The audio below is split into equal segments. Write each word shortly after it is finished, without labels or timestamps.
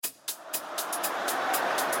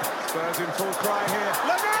Spurs in full cry here.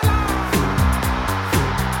 Lamella!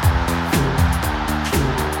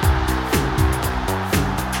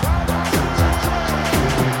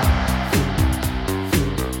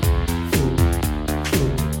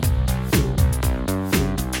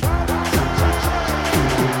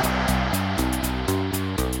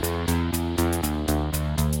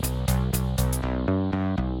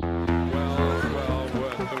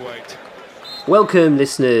 Welcome,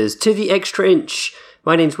 listeners, to the Extra Inch.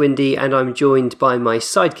 My name's Windy, and I'm joined by my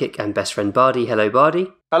sidekick and best friend Bardi. Hello,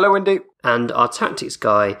 Bardi. Hello, Windy. And our tactics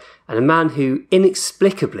guy, and a man who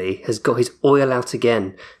inexplicably has got his oil out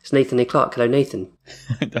again. It's Nathan A. Clark. Hello, Nathan.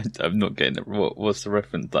 I'm not getting it. What's the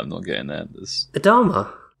reference? I'm not getting there.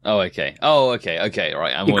 Adama. Oh, okay. Right,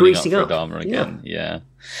 I'm You're warming up greasing for up. Adama again. Yeah.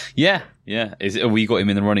 We got him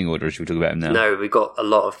in the running order, or should we talk about him now? No, we've got a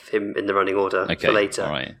lot of him in the running order for later. All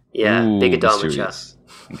right. Yeah, Ooh, big Adama mysterious. chat.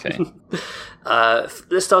 Okay.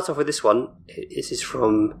 Let's start off with this one. This is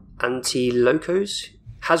from Anti-Locos.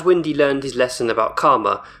 Has Windy learned his lesson about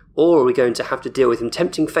karma, or are we going to have to deal with him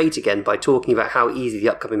tempting fate again by talking about how easy the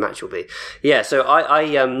upcoming match will be? Yeah, so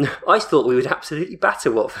I thought we would absolutely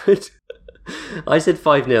batter Watford. I said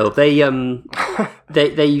 5-0.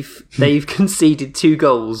 They've conceded 2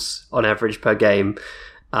 goals on average per game.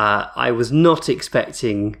 I was not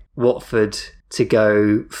expecting Watford to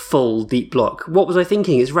go full deep block. What was I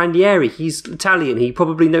thinking? It's Ranieri. He's Italian. He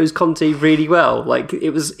probably knows Conte really well. Like,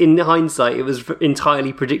 it was, in hindsight, it was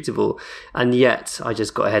entirely predictable. And yet, I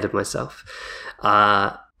just got ahead of myself.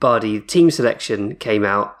 Bardi, team selection came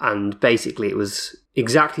out, and basically it was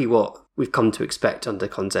exactly what we've come to expect under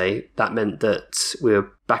Conte. That meant that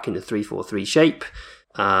we're back in the 3-4-3 shape.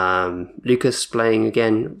 Lucas playing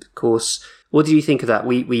again, of course. What do you think of that?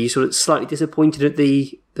 Were you sort of slightly disappointed at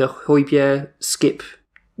the Højbjerg skip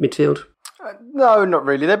midfield? No, not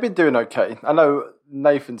really. They've been doing okay. I know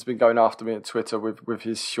Nathan's been going after me on Twitter with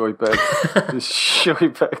his Højbjerg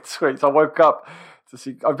tweets. I woke up to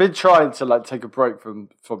see. I've been trying to take a break from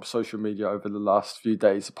social media over the last few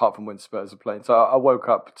days, apart from when Spurs are playing. So I woke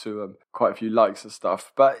up to quite a few likes and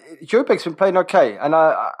stuff. But Højbjerg's been playing okay, and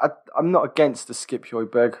I'm not against the skip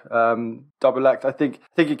Højbjerg double act. I think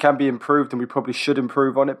it can be improved, and we probably should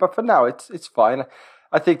improve on it. But for now, it's fine.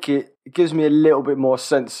 I think it gives me a little bit more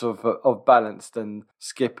sense of balance than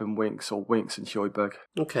Skip and Winks, or Winks and Højbjerg.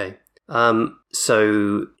 Okay.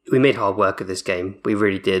 So we made hard work of this game. We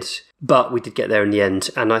really did. But we did get there in the end.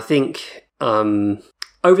 And I think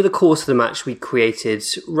over the course of the match, we created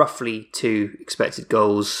roughly 2 expected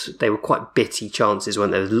goals. They were quite bitty chances,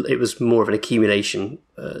 weren't they? It was more of an accumulation,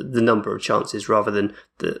 the number of chances, rather than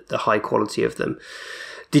the high quality of them.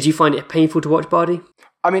 Did you find it painful to watch, Bardi?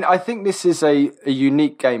 I mean, I think this is a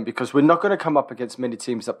unique game because we're not going to come up against many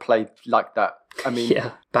teams that play like that. I mean,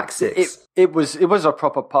 yeah, back 6. It was a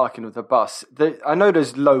proper parking of the bus. I know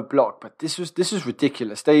there's low block, but this was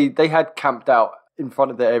ridiculous. They had camped out in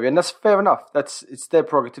front of their area, and that's fair enough. It's their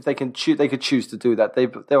prerogative. They could choose to do that.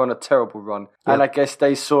 They're on a terrible run, and I guess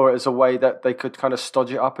they saw it as a way that they could kind of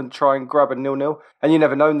stodge it up and try and grab a 0-0. And you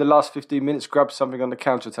never know, in the last 15 minutes, grab something on the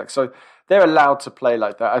counter attack. So they're allowed to play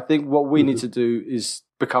like that. I think what we need to do is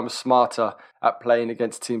become smarter at playing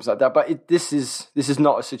against teams like that. But this is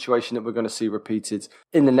not a situation that we're going to see repeated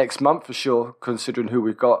in the next month for sure, considering who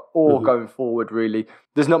we've got, or going forward, really.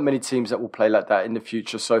 There's not many teams that will play like that in the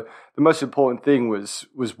future. So the most important thing was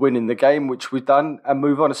winning the game, which we've done, and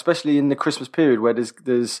move on, especially in the Christmas period where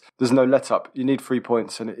there's no let up. You need 3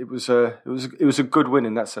 points, and it was a good win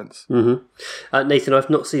in that sense. Mm-hmm. Nathan,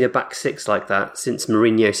 I've not seen a back 6 like that since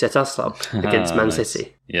Mourinho set us up against Man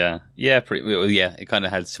City. Yeah, pretty well. Yeah, it kind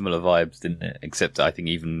of had similar vibes, didn't it? Except I think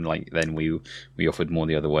even then we offered more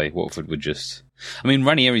the other way. Watford would just. I mean,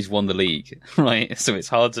 Ranieri's won the league, right? So it's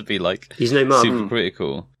hard to be he's no mum. super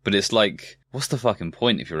critical. But it's what's the fucking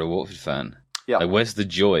point if you're a Watford fan? Yeah. Where's the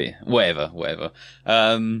joy? Whatever.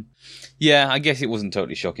 Yeah, I guess it wasn't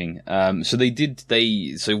totally shocking.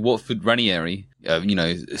 So Watford, Ranieri,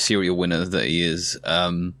 serial winner that he is,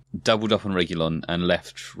 doubled up on Reguilon and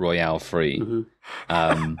left Royale free.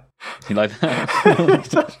 Mm-hmm. You like that? He's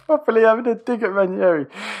just properly having a dig at Ranieri.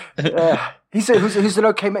 He's an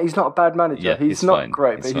okay man. He's not a bad manager. Yeah, he's not fine.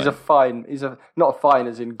 great, but he's a fine. Not a fine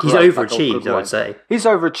as in great. He's overachieved, I would say. He's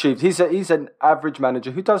overachieved. He's an average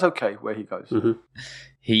manager who does okay where he goes. Mm-hmm.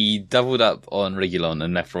 He doubled up on Reguilon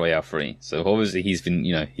and left Royale free. So obviously he's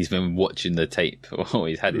been watching the tape, or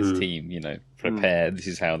he's had his team, prepared. This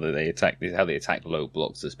is how they attack. This is how they attack low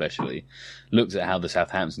blocks, especially. Looked at how the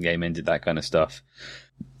Southampton game ended, that kind of stuff.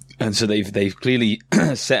 And so they've clearly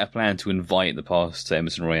set a plan to invite the pass to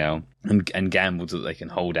Emerson Royale and gambled that they can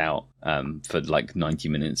hold out for like 90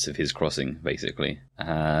 minutes of his crossing, basically,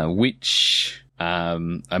 which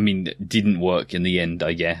didn't work in the end,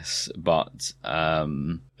 I guess, but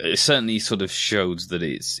it certainly sort of showed that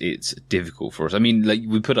it's difficult for us. I mean, like,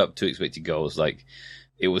 we put up 2 expected goals, like.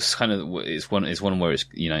 It was kind of it's one where it's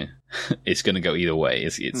it's going to go either way.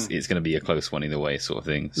 It's going to be a close one either way, sort of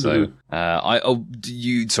thing. So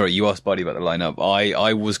you asked Buddy about the lineup.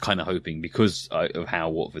 I was kind of hoping because of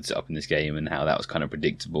how Watford set up in this game and how that was kind of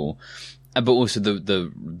predictable, but also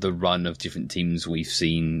the run of different teams we've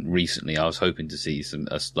seen recently. I was hoping to see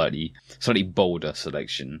a slightly bolder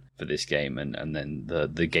selection for this game, and then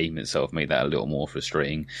the game itself made that a little more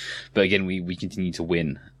frustrating. But again, we continue to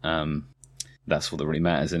win. That's what that really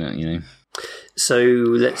matters, isn't it? So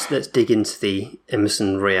let's dig into the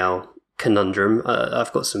Emerson Royale conundrum.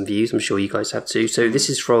 I've got some views. I'm sure you guys have too. So this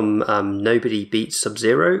is from Nobody Beats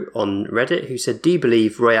Sub-Zero on Reddit, who said, "Do you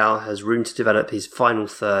believe Royale has room to develop his final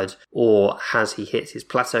third, or has he hit his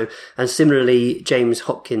plateau?" And similarly, James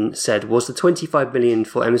Hopkin said, "Was the 25 million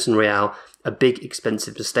for Emerson Royale a big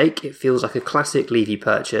expensive mistake? It feels like a classic Levy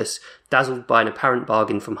purchase, dazzled by an apparent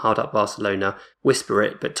bargain from hard-up Barcelona. Whisper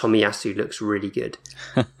it, but Tomiyasu looks really good."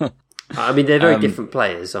 I mean, they're very different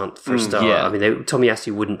players, aren't for a start? Yeah. I mean,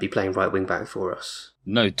 Tomiyasu wouldn't be playing right wing back for us.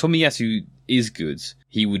 No, Tomiyasu is good.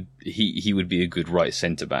 He would be a good right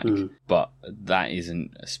centre back, but that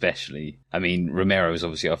isn't especially. I mean, Romero is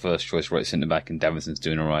obviously our first choice right centre back, and Davidson's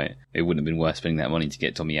doing all right. It wouldn't have been worth spending that money to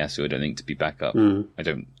get Tomiyasu. I don't think, to be back up. I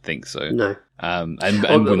don't think so. No.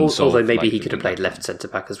 Although maybe he could have played left centre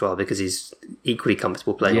back as well, because he's equally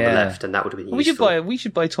comfortable playing on the left, and that would have been useful. We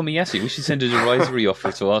should buy Tomiyasu. We should send a derisory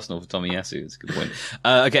offer to Arsenal for Tomiyasu. It's a good point.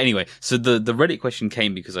 Okay, anyway, so the Reddit question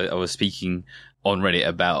came because I was speaking on Reddit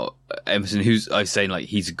about Emerson, who's I was saying, like,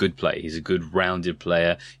 he's a good player. He's a good rounded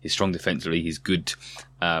player. He's strong defensively. He's good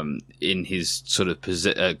in his sort of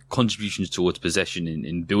contributions towards possession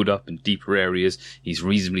in build-up and deeper areas. He's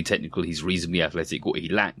reasonably technical. He's reasonably athletic. What he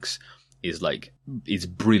lacks is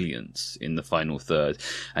brilliance in the final third.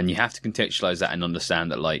 And you have to contextualize that and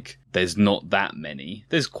understand that, like, there's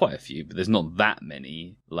quite a few, but there's not that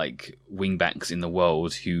many, like, wing backs in the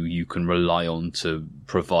world who you can rely on to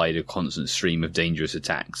provide a constant stream of dangerous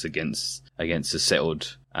attacks against a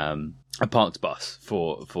settled a parked bus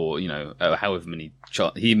for however many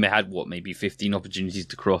he had maybe 15 opportunities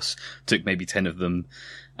to cross, took maybe 10 of them,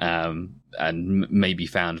 and maybe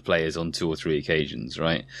found players on 2 or 3 occasions,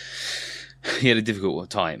 right? He had a difficult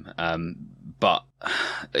time, but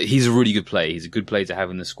he's a really good player. He's a good player to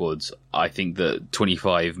have in the squads. I think that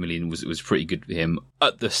 25 million was pretty good for him.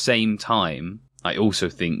 At the same time, I also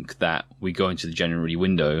think that we go into the January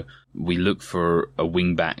window, we look for a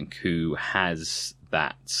wing back who has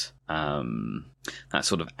that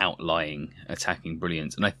sort of outlying attacking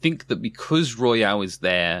brilliance. And I think that because Royale is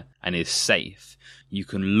there and is safe, you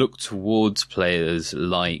can look towards players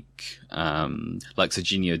like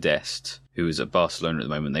Serginho Dest, who is at Barcelona at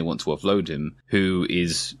the moment. They want to offload him, who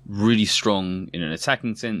is really strong in an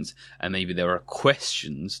attacking sense, and maybe there are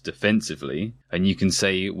questions defensively, and you can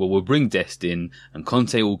say, well, we'll bring Dest in, and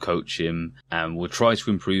Conte will coach him, and we'll try to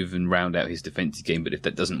improve and round out his defensive game, but if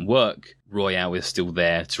that doesn't work, Royale is still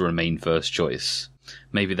there to remain first choice.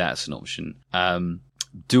 Maybe that's an option.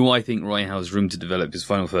 Do I think Royale has room to develop his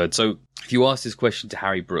final third? So if you ask this question to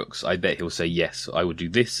Harry Brooks, I bet he'll say, yes, I would do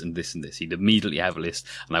this and this and this. He'd immediately have a list,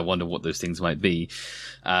 and I wonder what those things might be.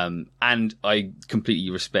 And I completely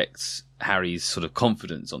respect Harry's sort of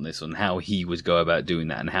confidence on this, on how he would go about doing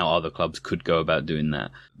that and how other clubs could go about doing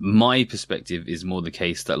that. My perspective is more the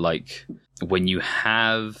case that, like, when you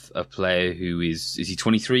have a player who is he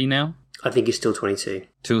 23 now? I think he's still 22.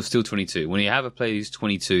 Still 22. When you have a player who's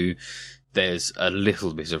 22, there's a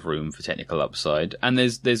little bit of room for technical upside, and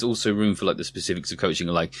there's also room for, like, the specifics of coaching.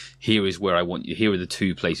 Like, here is where I want you. Here are the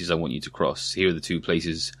 2 places I want you to cross. Here are the 2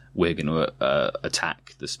 places we're going to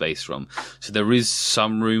attack the space from. So there is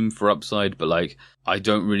some room for upside, but, like, I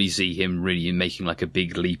don't really see him really making, like, a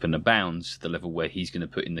big leap and a bound to the level where he's going to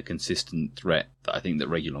put in the consistent threat that I think that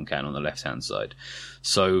Reguilon can on the left hand side.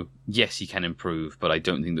 So yes, he can improve, but I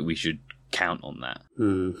don't think that we should count on that.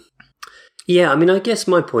 Yeah, I mean, I guess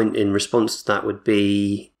my point in response to that would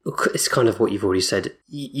be, it's kind of what you've already said.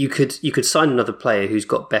 You could sign another player who's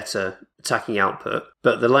got better attacking output,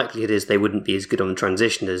 but the likelihood is they wouldn't be as good on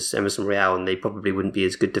transition as Emerson Royale, and they probably wouldn't be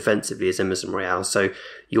as good defensively as Emerson Royale. So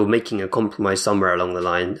you're making a compromise somewhere along the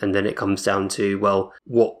line, and then it comes down to, well,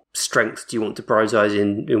 what strengths do you want to prioritise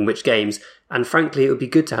in which games? And frankly, it would be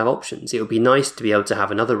good to have options. It would be nice to be able to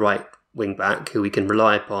have another right wing-back who we can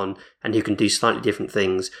rely upon and who can do slightly different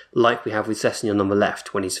things, like we have with Sessegnon on the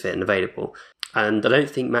left when he's fit and available. And I don't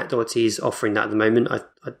think Matt Doherty is offering that at the moment. I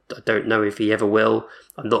don't know if he ever will.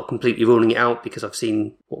 I'm not completely ruling it out because I've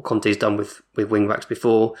seen what Conte's done with wing-backs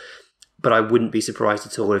before. But I wouldn't be surprised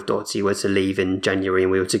at all if Doherty were to leave in January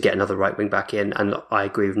and we were to get another right wing-back in. And I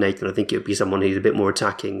agree with Nathan. I think it would be someone who's a bit more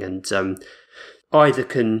attacking and either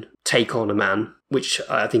can take on a man, which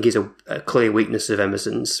I think is a clear weakness of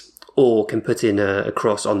Emerson's, or can put in a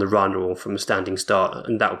cross on the run or from a standing start,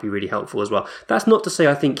 and that would be really helpful as well. That's not to say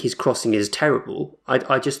I think his crossing is terrible.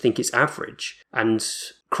 I just think it's average. And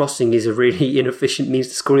crossing is a really inefficient means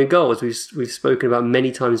to scoring a goal, as we've spoken about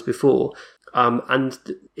many times before. And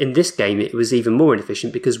in this game, it was even more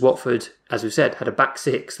inefficient because Watford, as we've said, had a back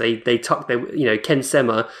six. They tucked their, Ken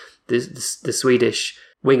Sema, the Swedish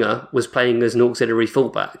winger, was playing as an auxiliary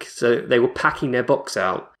fullback. So they were packing their box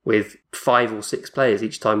out with 5 or 6 players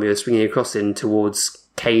each time we were swinging across in towards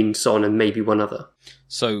Kane, Son, and maybe one other.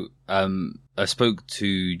 So I spoke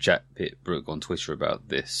to Jack Pittbrook on Twitter about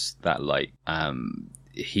this.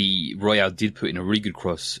 Royale did put in a really good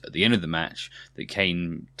cross at the end of the match that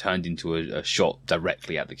Kane turned into a shot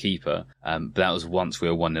directly at the keeper. But that was once we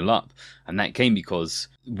were 1-0 up. And that came because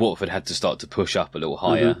Watford had to start to push up a little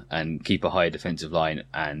higher and keep a higher defensive line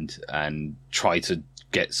and try to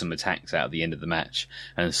get some attacks out at the end of the match.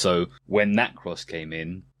 And so when that cross came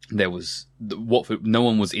in, there was Watford. No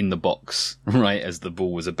one was in the box, right, as the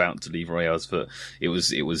ball was about to leave Royale's foot. It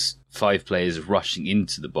was 5 players rushing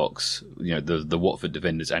into the box, the Watford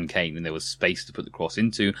defenders and Kane, and there was space to put the cross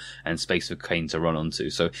into and space for Kane to run onto.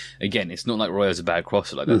 So again, it's not like Royale's a bad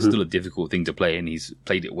crosser. Like that's still a difficult thing to play, and he's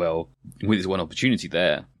played it well with his one opportunity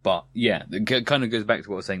there. But yeah, it kind of goes back to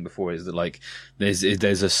what I was saying before, is that like there's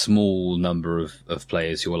a small number of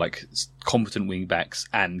players who are like competent wing backs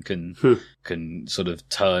and can sort of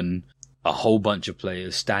turn a whole bunch of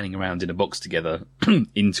players standing around in a box together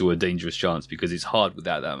into a dangerous chance, because it's hard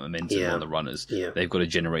without that momentum on the runners. Yeah. They've got to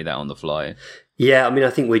generate that on the fly. Yeah, I mean,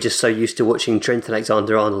 I think we're just so used to watching Trent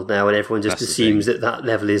Alexander-Arnold now, and everyone just assumes that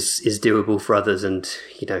level is doable for others, and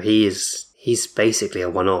he's basically a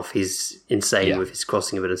one-off. He's insane with his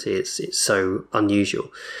crossing ability. It's so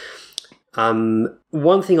unusual.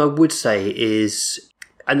 One thing I would say is,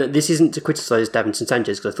 and this isn't to criticise Davinson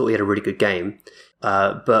Sanchez because I thought he had a really good game,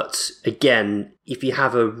 but again, if you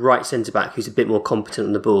have a right centre-back who's a bit more competent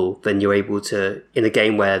on the ball, then you're able to, in a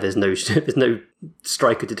game where there's no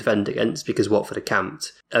striker to defend against because Watford are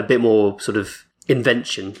camped, a bit more sort of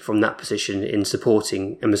invention from that position in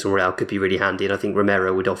supporting Emerson Royale could be really handy, and I think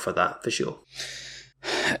Romero would offer that for sure.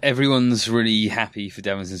 Everyone's really happy for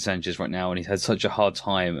Davinson Sanchez right now, and he's had such a hard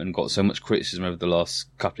time and got so much criticism over the last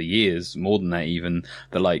couple of years, more than that even,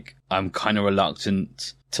 that like I'm kind of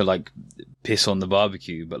reluctant to like piss on the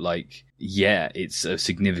barbecue, but like it's a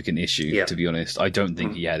significant issue, to be honest. I don't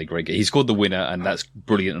think he had a great game. He scored the winner, and that's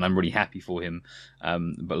brilliant, and I'm really happy for him.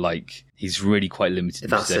 But like he's really quite limited in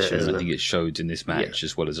possession, and I think it showed in this match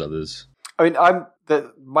as well as others. I mean,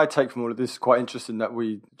 my take from all of this is quite interesting that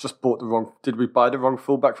we just did we buy the wrong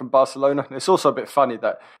fullback from Barcelona? And it's also a bit funny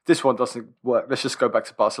that this one doesn't work. Let's just go back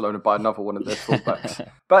to Barcelona and buy another one of their fullbacks.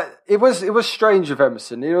 But it was strange with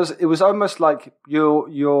Emerson. It was almost like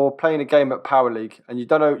you're playing a game at Power League and you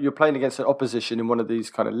don't know, you're playing against an opposition in one of these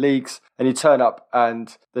kind of leagues, and you turn up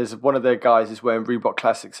and there's one of their guys is wearing Reebok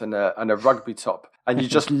Classics and a rugby top. And you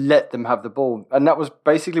just let them have the ball. And that was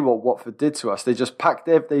basically what Watford did to us. They just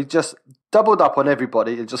they just doubled up on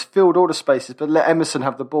everybody and just filled all the spaces, but let Emerson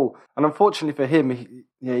have the ball. And unfortunately for him,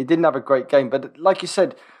 he didn't have a great game. But like you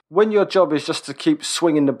said, when your job is just to keep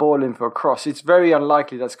swinging the ball in for a cross, it's very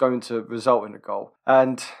unlikely that's going to result in a goal.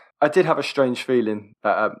 And I did have a strange feeling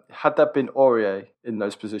that had that been Aurier in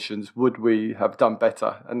those positions, would we have done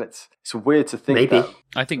better? And it's weird to think maybe. That.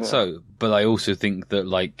 I think so, but I also think that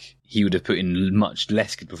like he would have put in much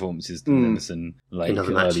less good performances than Emerson like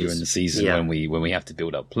earlier in the season when we have to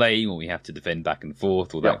build up play, when we have to defend back and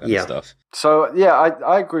forth, all that kind of stuff. So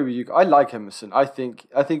I agree with you. I like Emerson. I think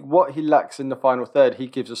what he lacks in the final third, he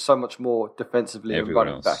gives us so much more defensively and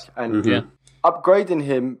running back. And upgrading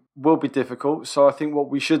him will be difficult. So I think what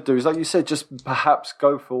we should do is, like you said, just perhaps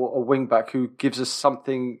go for a wing back who gives us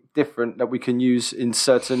something different that we can use in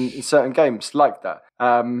certain games like that.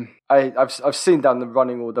 I've seen down the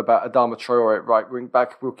running order about Adama Traore at right wing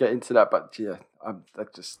back. We'll get into that, but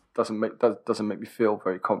that just doesn't make me feel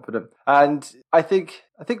very confident. And I think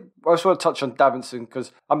I just want to touch on Davinson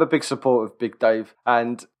because I'm a big supporter of Big Dave,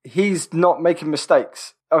 and he's not making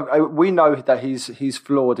mistakes. we know that he's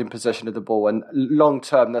flawed in possession of the ball, and long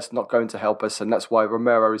term that's not going to help us, and that's why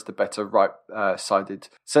Romero is the better right-sided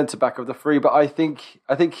centre back of the three. But I think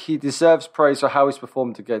he deserves praise for how he's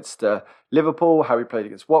performed against Liverpool, how he played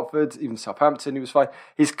against Watford, even Southampton. He was fine.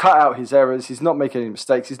 He's cut out his errors. He's not making any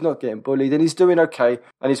mistakes. He's not getting bullied, and he's doing okay.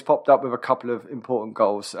 And he's popped up with a couple of important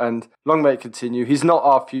goals. And long may it continue. He's not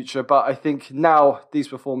our future, but I think now these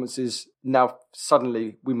performances. Now,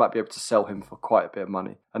 suddenly, we might be able to sell him for quite a bit of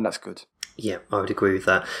money, and that's good. Yeah, I would agree with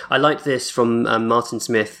that. I liked this from Martin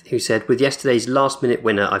Smith, who said, with yesterday's last-minute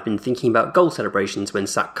winner, I've been thinking about goal celebrations when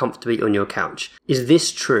sat comfortably on your couch. Is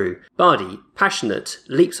this true? Bardi, passionate,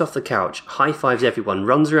 leaps off the couch, high-fives everyone,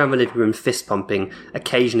 runs around the living room fist-pumping,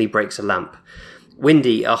 occasionally breaks a lamp.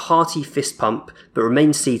 Windy, a hearty fist pump, but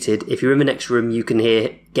remains seated. If you're in the next room, you can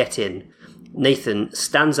hear, get in. Nathan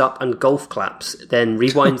stands up and golf claps, then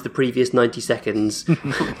rewinds the previous 90 seconds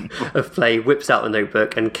of play, whips out the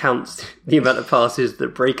notebook and counts the amount of passes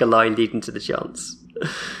that break a line leading to the chance.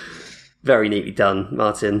 Very neatly done,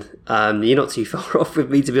 Martin. You're not too far off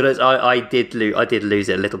with me, to be honest. I did lose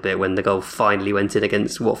it a little bit when the goal finally went in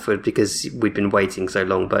against Watford because we'd been waiting so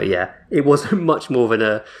long. But yeah, it wasn't much more than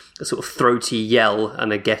a sort of throaty yell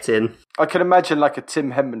and a get in. I can imagine like a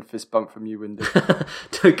Tim Henman fist bump from you, Windy.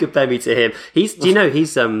 Don't compare me to him. He's sort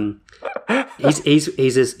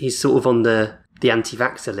of on the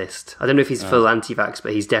anti-vaxxer list. I don't know if he's full anti-vax,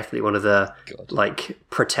 but he's definitely one of the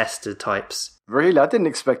protester types. Really? I didn't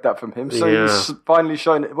expect that from him. So he's finally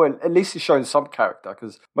shown, well, at least he's shown some character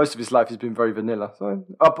because most of his life has been very vanilla. So,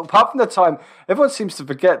 apart from the time, everyone seems to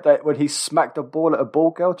forget that when he smacked a ball at a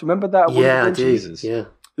ball girl. Do you remember that? Yeah, I do. Yeah.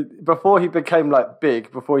 Before he became big,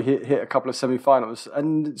 before he hit a couple of semi-finals,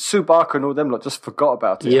 and Subaka and all them just forgot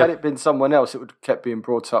about it. Yeah. Had it been someone else, it would have kept being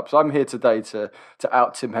brought up. So I'm here today to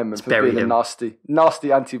out Tim Henman for being a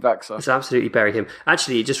nasty anti-vaxxer. Let's absolutely bury him.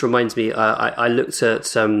 Actually, it just reminds me, I looked at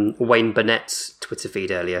Wayne Burnett's Twitter feed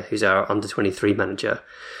earlier, who's our under-23 manager,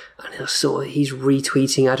 and I saw he's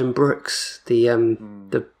retweeting Adam Brooks,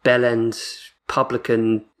 the Bell End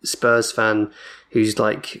publican Spurs fan who's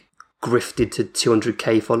grifted to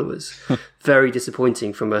 200k followers. Very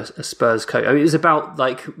disappointing from a Spurs coach. I mean, it was about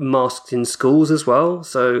masks in schools as well.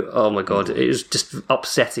 So, oh my God, it was just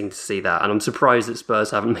upsetting to see that. And I'm surprised that Spurs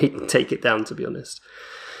haven't take it down, to be honest.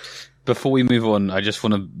 Before we move on, I just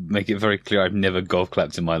want to make it very clear I've never golf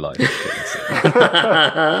clapped in my life.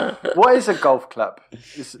 What is a golf clap?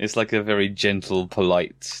 It's like a very gentle,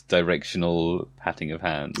 polite, directional patting of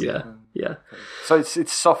hands. Yeah. So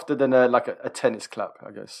it's softer than a tennis clap, I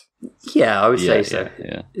guess. Yeah, I would say so.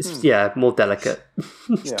 Yeah. It's more delicate.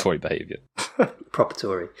 It's Tory behaviour. Proper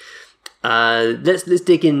Tory. Let's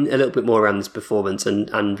dig in a little bit more around this performance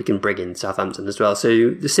and we can bring in Southampton as well. So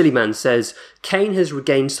the silly man says, Kane has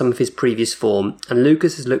regained some of his previous form and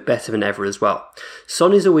Lucas has looked better than ever as well.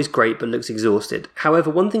 Son is always great but looks exhausted.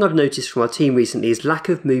 However, one thing I've noticed from our team recently is lack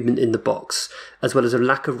of movement in the box, as well as a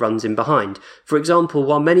lack of runs in behind. For example,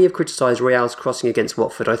 while many have criticised Real's crossing against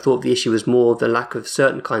Watford, I thought the issue was more the lack of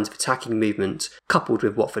certain kinds of attacking movement, coupled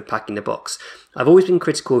with Watford packing the box. I've always been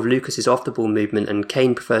critical of Lucas's off-the-ball movement and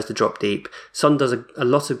Kane prefers to drop deep. Son does a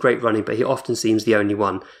lot of great running, but he often seems the only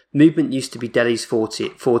one. Movement used to be Dele's forte,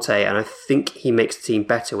 and I think he makes the team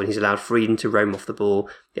better when he's allowed freedom to roam off the ball.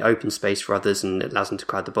 It opens space for others and it allows him to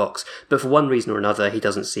crowd the box. But for one reason or another, he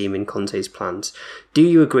doesn't seem in Conte's plans. Do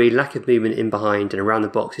you agree lack of movement in behind and around the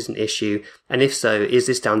box is an issue? And if so, is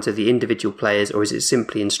this down to the individual players or is it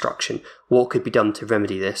simply instruction? What could be done to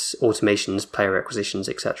remedy this? Automations, player acquisitions,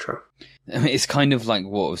 etc. I mean, it's kind of like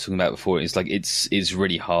what I was talking about before. It's it's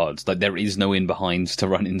really hard. There is no in behind to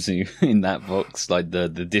run into in that box.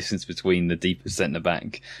 The distance between the deepest centre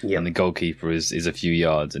back and the goalkeeper is a few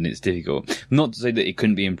yards, and it's difficult. Not to say that it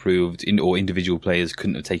couldn't be improved, or individual players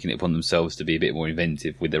couldn't have taken it upon themselves to be a bit more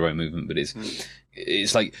inventive with their own movement. But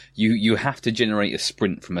it's like you have to generate a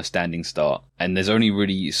sprint from a standing start, and there's only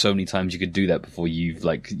really so many times you could do that before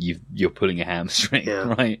you're pulling a hamstring,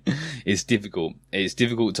 right? It's difficult. It's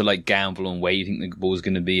difficult to gamble on where you think the ball's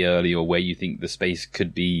going to be early or where you think the space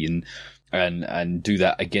could be, and do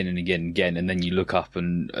that again and again and again, and then you look up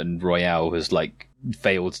and Royale has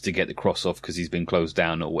failed to get the cross off because he's been closed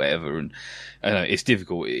down or whatever, and it's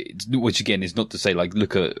difficult. Which again is not to say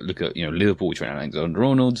look at Liverpool, Trent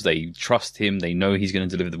Alexander-Arnold. They trust him. They know he's going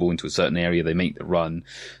to deliver the ball into a certain area. They make the run.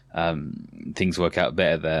 Things work out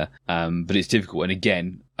better there. But it's difficult. And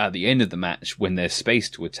again, at the end of the match, when there's space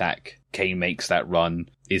to attack, Kane makes that run,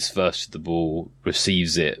 is first to the ball,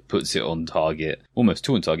 receives it, puts it on target, almost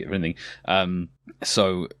two on target for anything.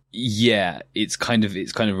 So Yeah, it's kind of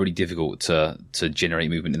really difficult to generate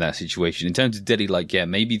movement in that situation. In terms of Delhi, like, yeah,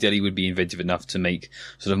 maybe Delhi would be inventive enough to make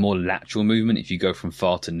sort of more lateral movement if you go from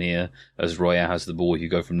far to near, as Roya has the ball, if you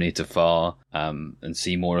go from near to far, and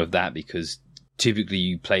see more of that, because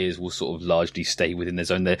typically players will sort of largely stay within their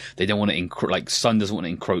zone. They don't want to like Son doesn't want to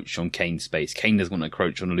encroach on Kane's space. Kane doesn't want to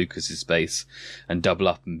encroach on Lucas's space and double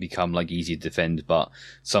up and become like easier to defend. But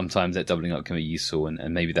sometimes that doubling up can be useful,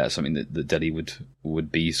 and maybe that's something that Delhi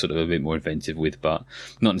would be sort of a bit more inventive with, but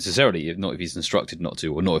not necessarily. Not if he's instructed not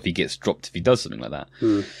to, or not if he gets dropped if he does something like that.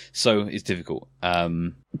 So it's difficult.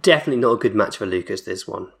 Definitely not a good match for Lucas, this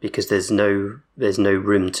one, because there's no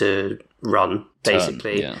room to run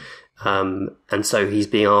basically. Yeah. And so he's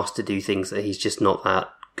being asked to do things that he's just not that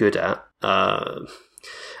good at.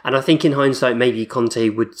 And I think in hindsight, maybe Conte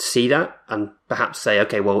would see that and perhaps say,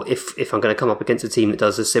 okay, well, if I'm going to come up against a team that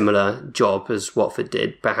does a similar job as Watford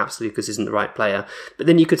did, perhaps Lucas isn't the right player. But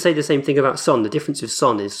then you could say the same thing about Son. The difference with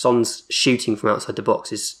Son is Son's shooting from outside the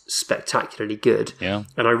box is spectacularly good. Yeah.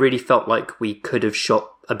 And I really felt like we could have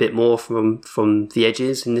shot a bit more from the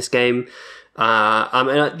edges in this game.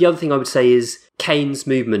 And the other thing I would say is Kane's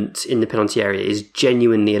movement in the penalty area is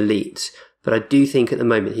genuinely elite, but I do think at the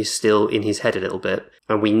moment he's still in his head a little bit,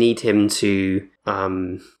 and we need him to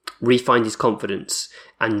re-find his confidence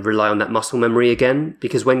and rely on that muscle memory again,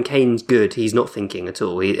 because when Kane's good, he's not thinking at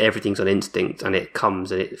all. Everything's on instinct, and it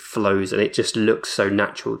comes and it flows, and it just looks so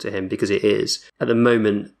natural to him because it is. At the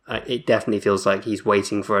moment, it definitely feels like he's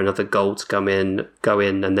waiting for another goal to go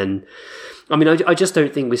in, and then... I mean, I just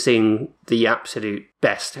don't think we're seeing the absolute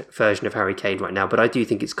best version of Harry Kane right now, but I do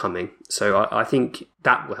think it's coming. So I think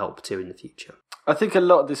that will help too in the future. I think a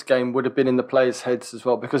lot of this game would have been in the players' heads as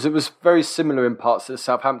well, because it was very similar in parts to the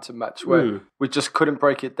Southampton match where we just couldn't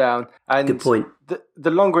break it down. And good point.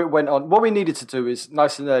 The longer it went on, what we needed to do is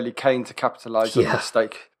nice and early Kane to capitalise on the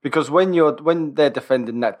mistake. Because when they're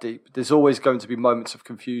defending that deep, there's always going to be moments of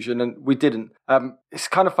confusion, and we didn't. It's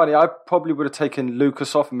kind of funny. I probably would have taken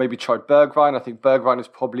Lucas off and maybe tried Bergwijn. I think Bergwijn is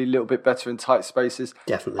probably a little bit better in tight spaces.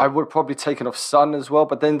 Definitely. I would have probably taken off Son as well,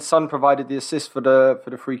 but then Son provided the assist for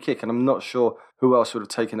the free kick, and I'm not sure who else would have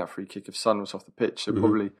taken that free kick if Son was off the pitch. So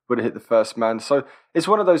probably would have hit the first man. So it's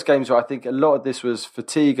one of those games where I think a lot of this was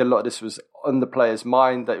fatigue, a lot of this was on the player's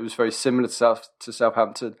mind, that it was very similar to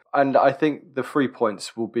Southampton. And I think the 3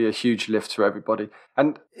 points will be a huge lift for everybody.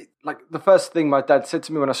 And like the first thing my dad said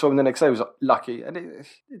to me when I saw him the next day was lucky. And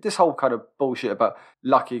this whole kind of bullshit about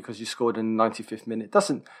lucky because you scored in the 95th minute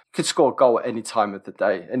you could score a goal at any time of the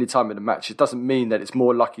day, any time of the match. It doesn't mean that it's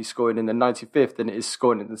more lucky scoring in the 95th than it is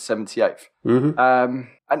scoring in the 78th.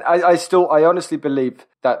 And I honestly believe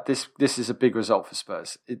that this is a big result for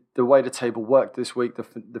Spurs. The way the table worked this week,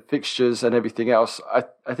 the fixtures and everything else,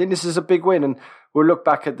 I think this is a big win, and we'll look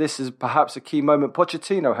back at this as perhaps a key moment.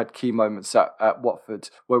 Pochettino had key moments at Watford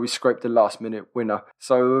where we scraped the last minute winner.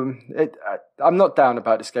 So I'm not down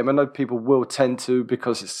about this game. I know people will tend to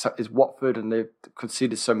because it's Watford and they've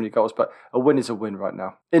conceded so many goals, but a win is a win right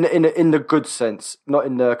now. In the good sense, not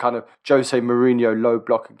in the kind of Jose Mourinho low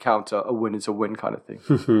block and counter, a win is a win kind of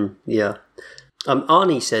thing. Yeah.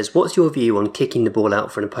 Arnie says, what's your view on kicking the ball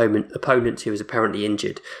out for an opponent who is apparently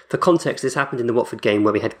injured? For context, this happened in the Watford game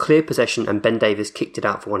where we had clear possession and Ben Davies kicked it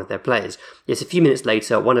out for one of their players. Yes, a few minutes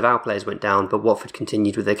later, one of our players went down, but Watford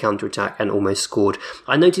continued with their counter-attack and almost scored.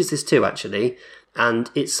 I noticed this too, actually, and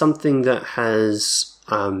it's something that has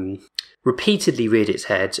repeatedly reared its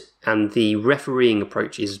head, and the refereeing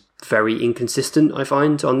approach is very inconsistent, I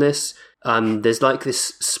find, on this. There's like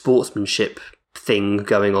this sportsmanship thing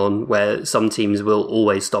going on where some teams will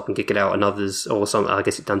always stop and kick it out and others, or some, I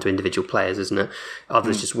guess it's down to individual players, isn't it?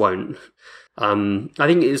 Others just won't. I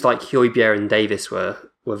think it was like Højbjerg and Davis were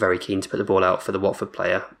very keen to put the ball out for the Watford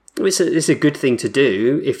player. It's a good thing to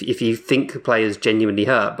do if you think the player's genuinely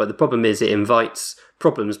hurt, but the problem is it invites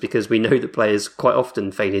problems because we know that players quite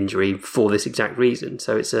often feign injury for this exact reason.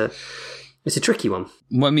 So it's a tricky one.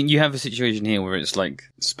 Well, I mean, you have a situation here where it's like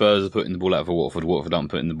Spurs are putting the ball out for Watford, Watford aren't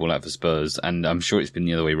putting the ball out for Spurs, and I'm sure it's been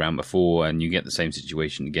the other way around before, and you get the same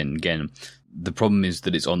situation again and again. The problem is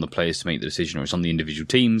that it's on the players to make the decision, or it's on the individual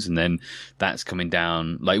teams, and then that's coming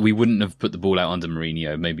down. Like, we wouldn't have put the ball out under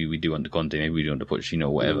Mourinho. Maybe we do under Conte, maybe we do under Pochettino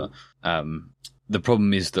or whatever. The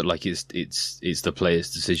problem is that like it's the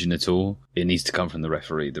player's decision at all. It needs to come from the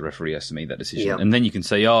referee. The referee has to make that decision. Yeah. And then you can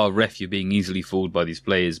say, ref, you're being easily fooled by these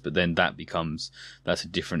players, but then that's a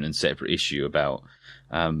different and separate issue about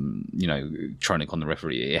trying to con the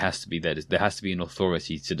referee. It has to be there has to be an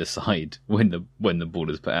authority to decide when the ball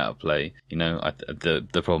is put out of play.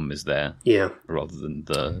 The problem is there. Yeah. Rather than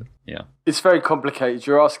the Yeah. It's very complicated.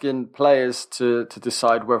 You're asking players to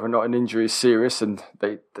decide whether or not an injury is serious, and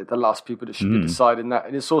they're the last people that should be deciding that.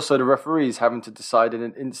 And it's also the referees having to decide in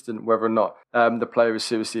an instant whether or not the player is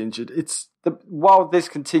seriously injured. While this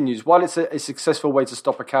continues, while it's a successful way to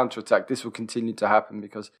stop a counter-attack, this will continue to happen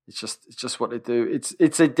because it's just what they do.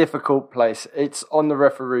 It's a difficult place. It's on the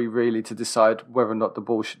referee really to decide whether or not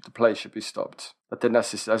the play should be stopped. But then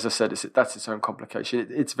that's just, as I said, that's its own complication.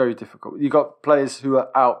 It's very difficult. You got players who are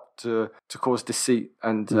out to cause deceit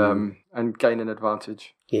and gain an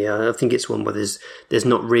advantage. Yeah, I think it's one where there's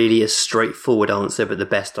not really a straightforward answer, but the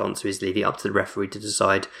best answer is leave it up to the referee to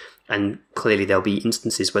decide. And clearly there'll be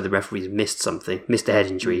instances where the referee's missed a head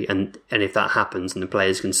injury, and if that happens and the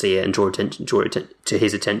players can see it and draw it to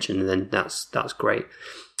his attention, then that's great.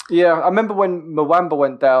 Yeah, I remember when Mwamba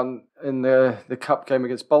went down in the cup game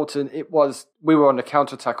against Bolton. We were on the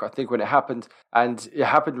counter-attack, I think, when it happened, and it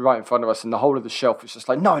happened right in front of us, and the whole of the shelf was just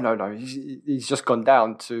like, no, he's just gone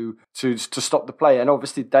down to stop the play, and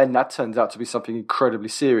obviously then that turns out to be something incredibly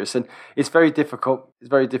serious, and it's very difficult. It's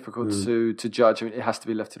very difficult to judge. I mean, it has to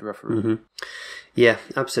be left to the referee. Mm-hmm. Yeah,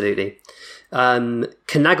 absolutely.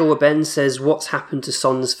 Kanagawa Ben says, what's happened to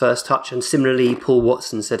Son's first touch? And similarly, Paul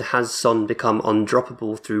Watson said, has Son become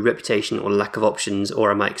undroppable through reputation or lack of options,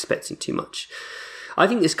 or am I expecting too much? I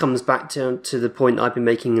think this comes back to the point I've been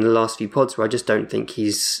making in the last few pods, where I just don't think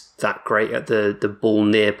he's that great at the ball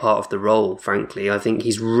near part of the role, frankly. I think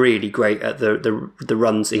he's really great at the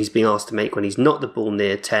runs he's being asked to make when he's not the ball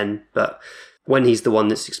near 10, but when he's the one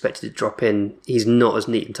that's expected to drop in, he's not as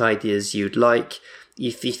neat and tidy as you'd like.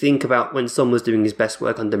 If you think about when Son was doing his best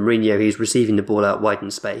work under Mourinho, he was receiving the ball out wide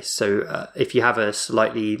in space. So if you have a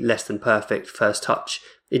slightly less than perfect first touch,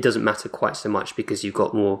 it doesn't matter quite so much because you've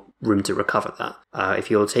got more room to recover that.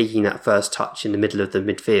 If you're taking that first touch in the middle of the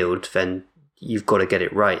midfield, then you've got to get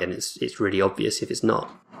it right, and it's really obvious if it's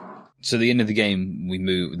not. So at the end of the game, we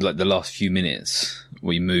moved, like the last few minutes,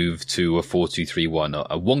 we moved to a 4-2-3-1,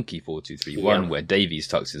 a wonky 4-2-3-1, where Davies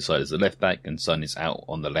tucks inside as the left back and Son is out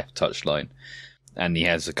on the left touchline. And he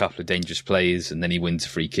has a couple of dangerous plays, and then he wins a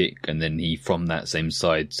free kick, and then he, from that same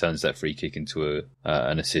side, turns that free kick into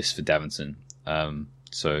an assist for Davinson.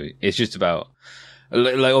 So it's just about,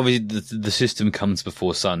 like, obviously the system comes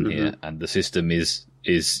before Son here, and the system is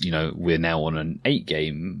we're now on an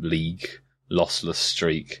 8-game league lossless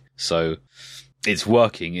streak, so it's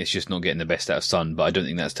working. It's just not getting the best out of Son, but I don't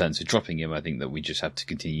think that's turned to dropping him. I think that we just have to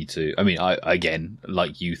continue to. I mean, I again,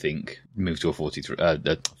 like you think, move to a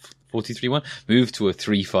 4-3-1, move to a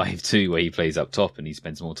 3-5-2 where he plays up top and he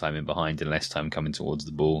spends more time in behind and less time coming towards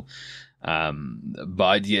the ball.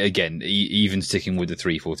 But again, even sticking with the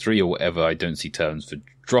 3-4-3 or whatever, I don't see terms for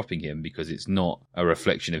dropping him because it's not a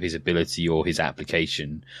reflection of his ability or his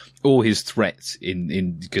application or his threats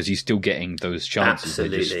in because he's still getting those chances.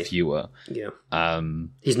 Absolutely. They're just fewer. Yeah.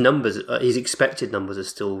 His numbers, his expected numbers are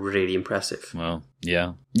still really impressive. Well,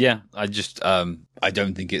 yeah. I just, I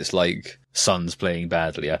don't think it's like Son's playing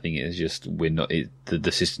badly. I think it's just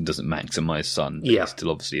the system doesn't maximise Son. He's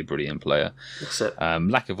still obviously a brilliant player. That's it.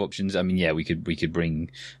 Lack of options. I mean, we could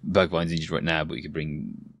bring Bergwijn's injured right now, but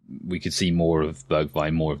we could see more of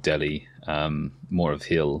Bergwijn, more of Dele, more of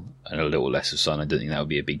Hill, and a little less of Son. I don't think that would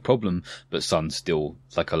be a big problem, but Son's still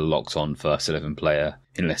like a locked-on first 11 player,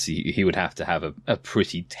 unless he would have to have a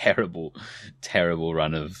pretty terrible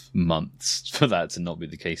run of months for that to not be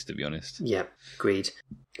the case, to be honest. Yeah, agreed.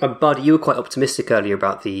 Buddy, you were quite optimistic earlier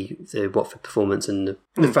about the Watford performance and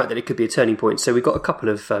the fact that it could be a turning point. So we've got a couple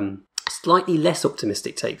of slightly less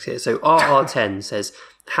optimistic takes here. So RR10 says,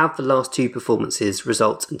 have the last two performances,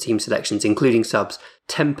 results and team selections, including subs,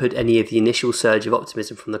 tempered any of the initial surge of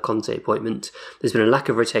optimism from the Conte appointment? There's been a lack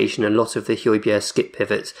of rotation, a lot of the Højbjerg skip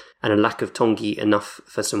pivot, and a lack of Tongi enough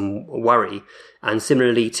for some worry. And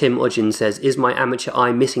similarly, Tim Odgin says, is my amateur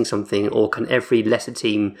eye missing something, or can every lesser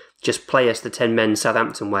team just play us the 10 men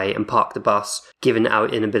Southampton way and park the bus, given our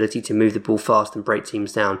inability to move the ball fast and break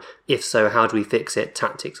teams down? If so, how do we fix it?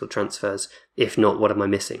 Tactics or transfers? If not, what am I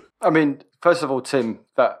missing? I mean, first of all, Tim,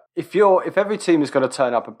 that if every team is going to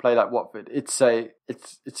turn up and play like Watford, it's a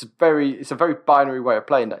very binary way of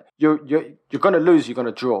playing that. You're going to lose, you're going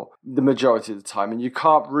to draw the majority of the time, and you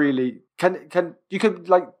can't really. You could,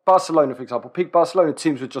 like Barcelona, for example, peak Barcelona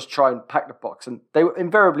teams would just try and pack the box, and they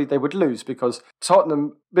would lose because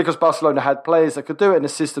Barcelona had players that could do it in a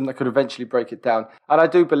system that could eventually break it down. And I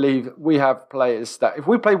do believe we have players that if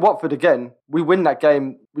we play Watford again, we win that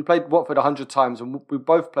game. We played Watford 100 times and we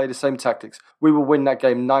both play the same tactics. We will win that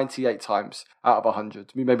game 98 times out of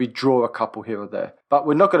 100. We maybe draw a couple here or there, but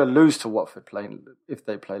we're not going to lose to Watford if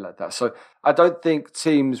they play like that. So I don't think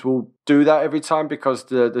teams will do that every time because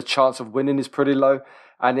the chance of winning is pretty low.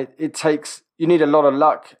 And it takes, you need a lot of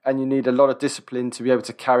luck and you need a lot of discipline to be able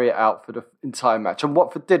to carry it out for the entire match. And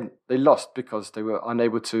Watford didn't. They lost because they were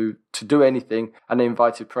unable to do anything and they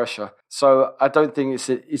invited pressure. So I don't think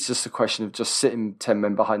it's just a question of just sitting 10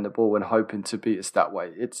 men behind the ball and hoping to beat us that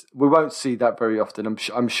way. We won't see that very often,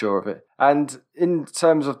 I'm sure of it. And in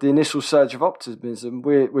terms of the initial surge of optimism,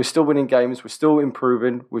 we're still winning games, we're still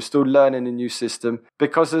improving, we're still learning a new system.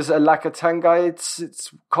 Because there's a lack of Tanguy,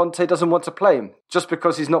 it's Conte doesn't want to play him. Just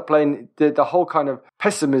because he's not playing, the whole kind of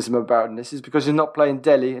pessimism about this is because he's not playing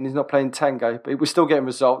Dele and he's not playing Tanguy, but we're still getting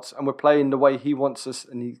results and we're playing the way he wants us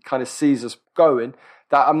and he kind of sees us going.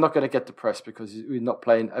 That I'm not going to get depressed because we're not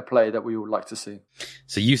playing a player that we would like to see.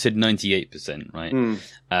 So you said 98%, right?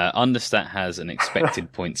 Understat has an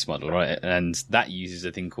expected points model, right? And that uses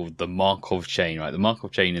a thing called the Markov chain, right? The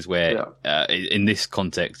Markov chain is where, in this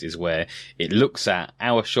context, is where it looks at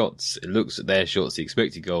our shots, it looks at their shots, the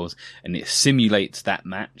expected goals, and it simulates that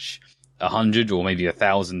match 100 or maybe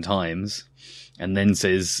 1,000 times, and then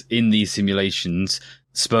says, in these simulations,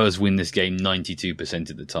 Spurs win this game 92%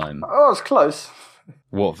 of the time. Oh, it's close.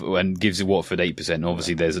 And gives Watford 8%.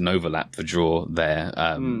 Obviously, there's an overlap for draw there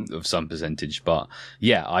of some percentage, but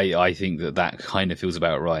yeah, I think that kind of feels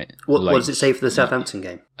about right. What does it say for the Southampton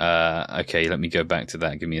game? Okay, let me go back to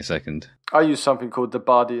that. Give me a second. I use something called the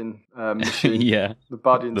Bardian machine. Yeah, the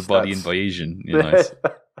Bardian. The Bardian Bayesian. Yeah, nice.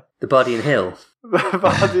 The Bardian Hill. The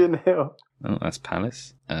Bardian Hill. Oh, that's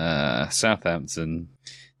Palace. Southampton.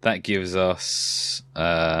 That gives us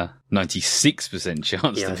 96%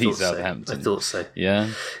 chance to beat Southampton. I thought so. Yeah?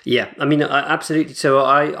 Yeah, I mean, absolutely. So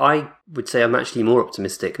I would say I'm actually more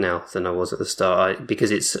optimistic now than I was at the start because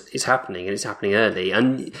it's happening and it's happening early.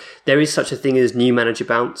 And there is such a thing as new manager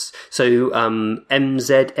bounce. So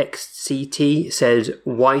MZXCT said,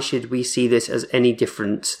 why should we see this as any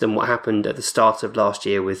different than what happened at the start of last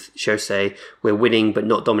year with Jose? We're winning but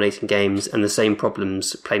not dominating games and the same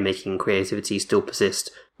problems, playmaking and creativity, still persist.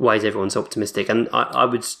 Why is everyone so optimistic? And I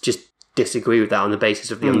would just disagree with that on the basis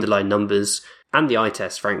of the underlying numbers and the eye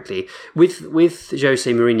test, frankly. With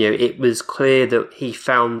Jose Mourinho, it was clear that he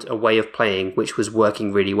found a way of playing which was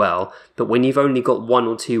working really well. But when you've only got one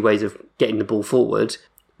or two ways of getting the ball forward,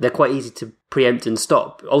 they're quite easy to preempt and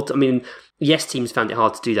stop. I mean, yes, teams found it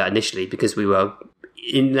hard to do that initially because we were,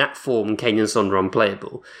 in that form, Kane and Son were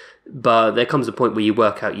unplayable. But there comes a point where you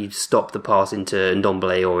work out, you stop the pass into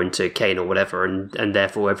Ndombele or into Kane or whatever, and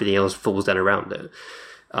therefore everything else falls down around it.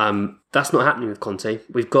 That's not happening with Conte.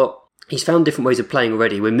 He's found different ways of playing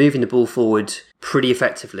already. We're moving the ball forward pretty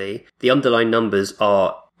effectively. The underlying numbers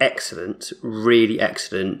are excellent, really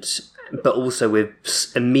excellent, but also we're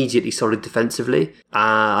immediately solid defensively.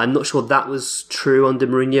 I'm not sure that was true under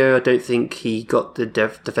Mourinho. I don't think he got the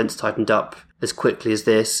defence tightened up as quickly as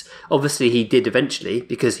this. Obviously, he did eventually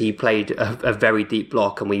because he played a very deep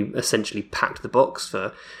block and we essentially packed the box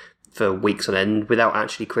for weeks on end without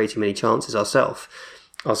actually creating many chances ourselves.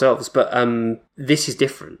 But this is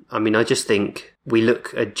different. I mean, I just think we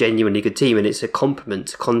look a genuinely good team and it's a compliment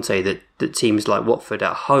to Conte that teams like Watford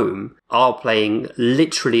at home are playing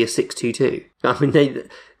literally a 6-2-2. I mean,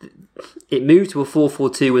 it moved to a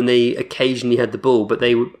 4-4-2 when they occasionally had the ball, but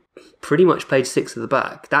they pretty much played six at the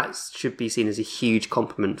back. That should be seen as a huge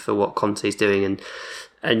compliment for what Conte's doing,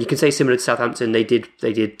 and you can say similar to Southampton, they did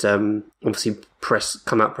obviously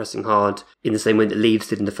come out pressing hard in the same way that Leeds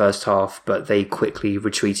did in the first half, but they quickly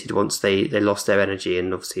retreated once they lost their energy,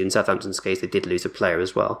 and obviously in Southampton's case they did lose a player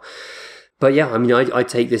as well. But yeah, I mean, I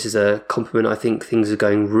take this as a compliment. I think things are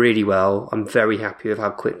going really well. I'm very happy with how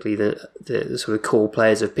quickly the sort of core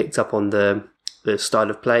players have picked up on the style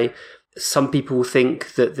of play. Some people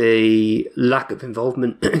think that the lack of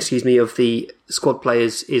involvement, of the squad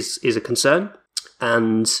players is a concern,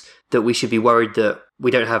 and that we should be worried that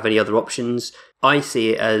we don't have any other options. I see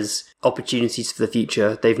it as opportunities for the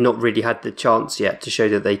future. They've not really had the chance yet to show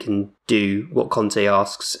that they can do what Conte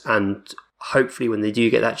asks, and hopefully when they do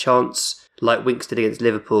get that chance, like Winks did against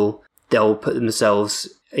Liverpool, they'll put themselves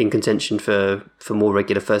in contention for more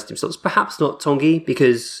regular first team slots. Perhaps not Tongi,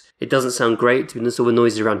 because it doesn't sound great. To be honest, all the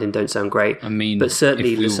noises around him don't sound great. I mean, but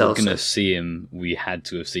certainly if we Lascelles, were going to see him, we had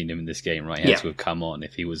to have seen him in this game, right? He had to have come on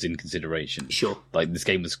if he was in consideration. Sure. Like, this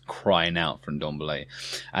game was crying out for Ndombele.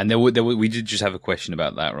 And we did just have a question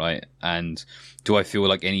about that, right? And do I feel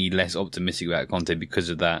like any less optimistic about Conte because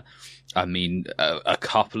of that? I mean, a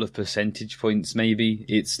couple of percentage points, maybe.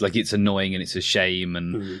 It's annoying and it's a shame.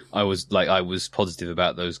 And I was positive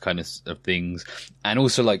about those kind of things. And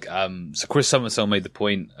also, so Chris Summersell made the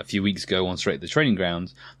point a few weeks ago on Straight to the Training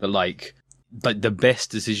Ground that, like the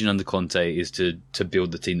best decision under Conte is to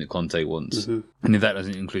build the team that Conte wants. Mm-hmm. And if that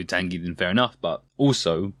doesn't include Tanguy, then fair enough. But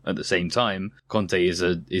also, at the same time, Conte is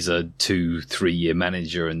a 2-3 year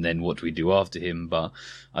manager, and then what do we do after him? But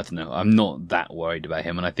I don't know. I'm not that worried about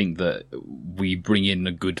him, and I think that we bring in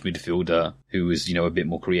a good midfielder who is, a bit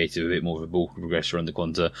more creative, a bit more of a ball progressor under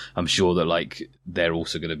Conte. I'm sure that they're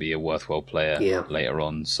also going to be a worthwhile player later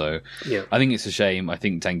on. So I think it's a shame. I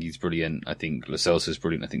think Tanguy's brilliant. I think Lo Celso's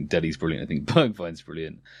brilliant. I think Deli's brilliant. I think Bergwijn's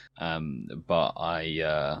brilliant. But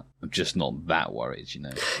I'm just not that worried,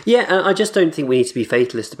 Yeah, and I just don't think we need to be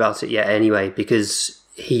fatalist about it yet anyway, because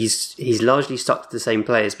he's largely stuck to the same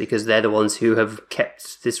players because they're the ones who have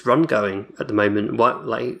kept this run going at the moment.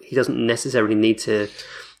 He doesn't necessarily need to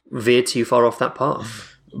veer too far off that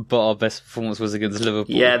path. But our best performance was against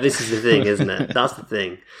Liverpool. Yeah, this is the thing, isn't it? That's the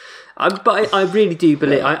thing. But I really do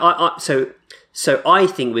believe. So I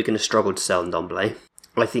think we're going to struggle to sell Ndombele.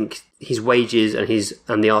 I think his wages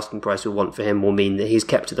and the asking price we want for him will mean that he's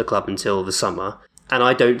kept at the club until the summer. And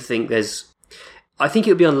I don't think I think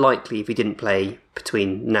it would be unlikely if he didn't play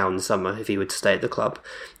between now and the summer if he were to stay at the club.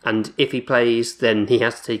 And if he plays, then he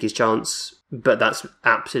has to take his chance. But that's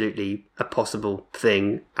absolutely a possible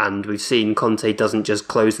thing. And we've seen Conte doesn't just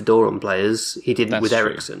close the door on players. He didn't with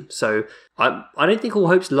Emerson. So I don't think all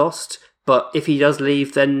hope's lost. But if he does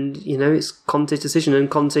leave, then, it's Conte's decision, and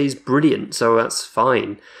Conte's brilliant, so that's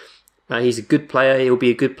fine. He's a good player, he'll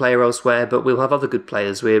be a good player elsewhere, but we'll have other good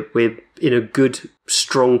players. We're in a good,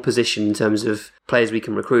 strong position in terms of players we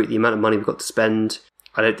can recruit, the amount of money we've got to spend.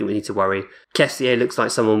 I don't think we need to worry. Kessié looks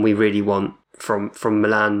like someone we really want from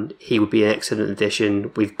Milan. He would be an excellent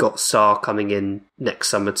addition. We've got Sarr coming in next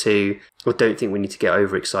summer too. I don't think we need to get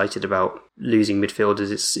overexcited about losing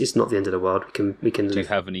midfielders. It's not the end of the world. We can. Do you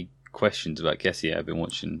have any questions about Kessié? I've been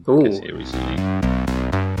watching Kessié recently.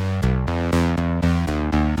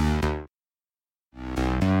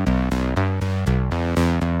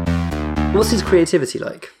 What's his creativity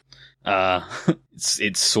like?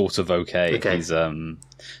 It's sort of okay. He's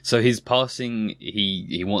so his passing,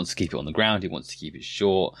 he wants to keep it on the ground, he wants to keep it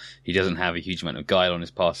short. He doesn't have a huge amount of guile on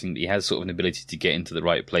his passing, but he has sort of an ability to get into the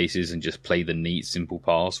right places and just play the neat, simple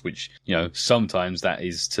pass, which, sometimes that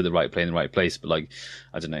is to the right play in the right place. But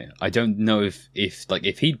I don't know. I don't know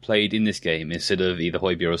if he'd played in this game instead of either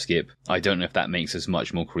Højbjerg or Skip, I don't know if that makes us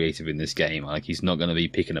much more creative in this game. He's not going to be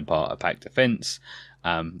picking apart a packed defence.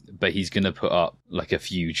 But he's going to put up a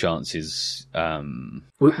few chances.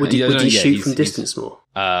 Would he shoot from distance more?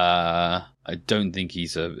 I don't think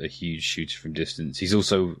he's a huge shooter from distance. He's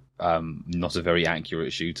also not a very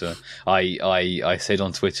accurate shooter. I said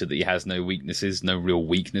on Twitter that he has no weaknesses, no real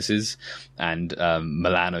weaknesses, and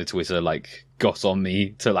Milano Twitter got on me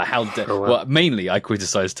to well, mainly I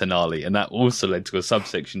criticised Tonali, and that also led to a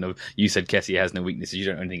subsection of, you said Kessié has no weaknesses, you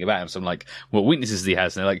don't know anything about him. So I'm like, what weaknesses does he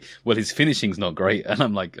has? And they're like, well, his finishing's not great. And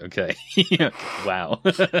I'm like, okay. Wow.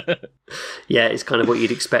 Yeah, it's kind of what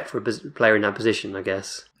you'd expect for a player in that position, I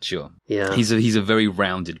guess. Sure. Yeah. He's a very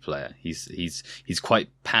rounded player. He's quite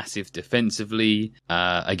passive defensively.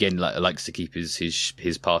 Again, likes to keep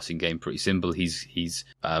his passing game pretty simple. He's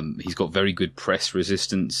got very good press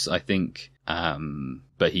resistance, I think.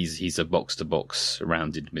 But he's a box to box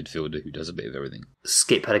rounded midfielder who does a bit of everything.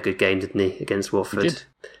 Skip had a good game, didn't he, against Watford? He did.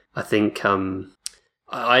 I think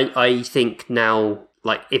I think now,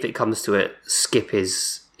 if it comes to it, Skip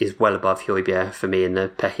is well above Højbjerg for me in the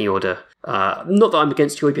pecking order. Not that I'm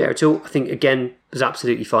against Højbjerg at all. I think, again, was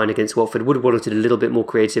absolutely fine against Watford. Would have wanted a little bit more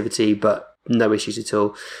creativity, but no issues at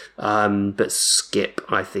all. But Skip,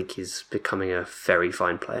 I think, is becoming a very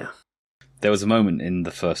fine player. There was a moment in the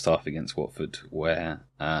first half against Watford where...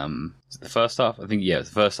 was it the first half? I think, yeah, it was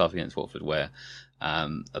the first half against Watford where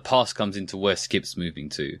a pass comes into where Skip's moving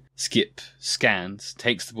to. Skip scans,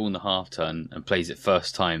 takes the ball in the half turn, and plays it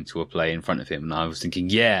first time to a player in front of him. And I was thinking,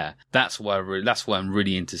 yeah, that's why I'm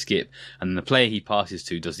really into Skip. And the player he passes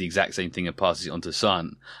to does the exact same thing and passes it on to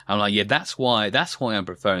Son. I'm like, yeah, that's why I'm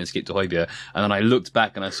preferring Skip to Højbjerg. And then I looked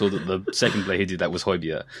back and I saw that the second player who did that was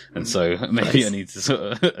Højbjerg. And so maybe I need to sort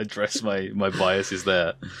of address my biases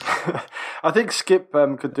there. I think Skip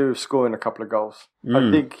could do with scoring a couple of goals.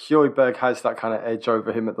 I think Højbjerg has that kind of edge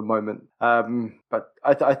over him at the moment. But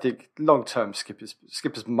I think long term, Skip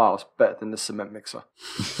is miles better than the cement mixer.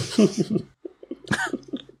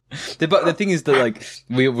 But the thing is that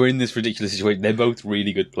we're in this ridiculous situation. They're both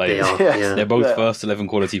really good players. They are, yeah. They're both first 11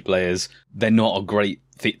 quality players. They're not a great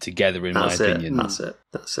fit together in my opinion. That's it.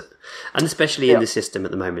 And especially in the system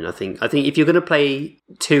at the moment, I think if you're going to play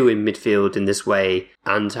two in midfield in this way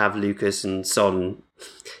and have Lucas and Son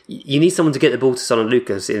you need someone to get the ball to Son and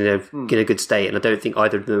Lucas in a good state, and I don't think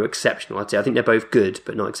either of them are exceptional. I think they're both good,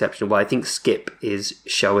 but not exceptional. But I think Skip is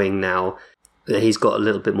showing now that he's got a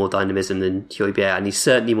little bit more dynamism than Højbjerg, and he's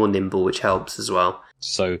certainly more nimble, which helps as well.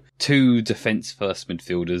 So 2 defence-first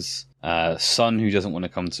midfielders. Son, who doesn't want to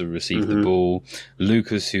come to receive the ball,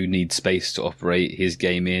 Lucas, who needs space to operate his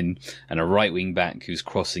game in, and a right wing back whose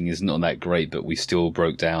crossing is not that great, but we still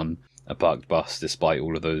broke down a parked bus despite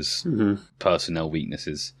all of those personnel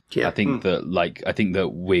weaknesses. Yeah. I think that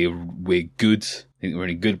we're good. I think we're in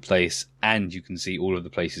a good place, and you can see all of the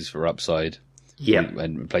places for upside. Yeah,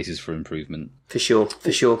 and places for improvement. For sure.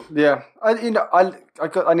 Yeah, I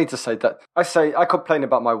need to say that. I complain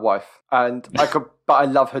about my wife, but I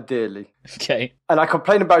love her dearly. Okay. And I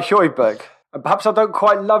complain about Højbjerg. And perhaps I don't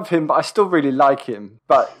quite love him, but I still really like him.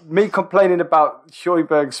 But me complaining about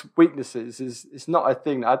Højbjerg's weaknesses is not a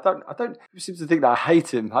thing. I don't. People seem to think that I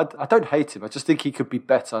hate him. I don't hate him. I just think he could be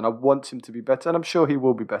better, and I want him to be better, and I'm sure he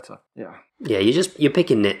will be better. Yeah. Yeah, you're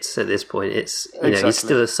picking nits at this point. It's Exactly. He's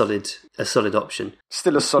still a solid option.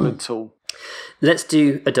 Still a solid tool. Let's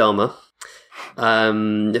do Adama.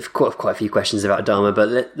 There's quite a few questions about Adama,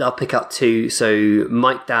 but I'll pick up 2. So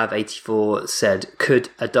Mike Dav 84 said, could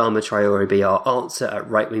Adama Traore be our answer at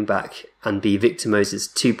right wing back and be Victor Moses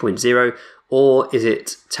 2.0, or is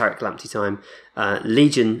it Tarek Lamptey time?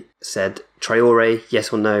 Legion said Traore,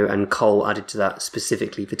 yes or no, and Cole added to that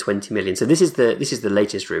specifically for 20 million. So this is the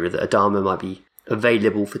latest rumour that Adama might be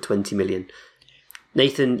available for 20 million.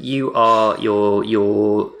 Nathan, you are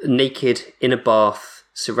you're naked in a bath,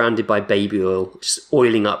 surrounded by baby oil, just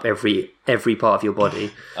oiling up every part of your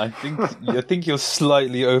body. I think you're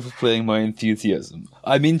slightly overplaying my enthusiasm.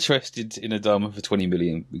 I'm interested in Adama for 20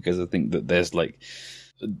 million because I think that there's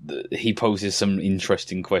he poses some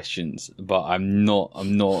interesting questions, but I'm not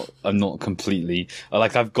completely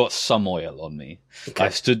I've got some oil on me. Okay.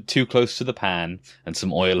 I've stood too close to the pan and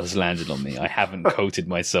some oil has landed on me. I haven't coated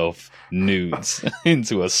myself nudes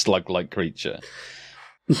into a slug-like creature.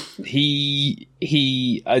 The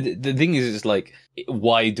thing is,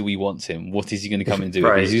 why do we want him? What is he going to come and do?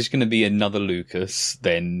 Right. Is he just going to be another Lucas?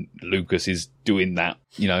 Then Lucas is doing that,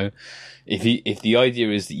 If the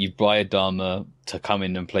idea is that you buy Adama to come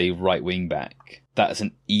in and play right wing back, that's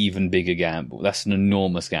an even bigger gamble. That's an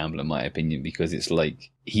enormous gamble, in my opinion, because it's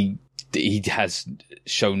he has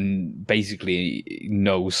shown basically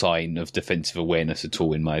no sign of defensive awareness at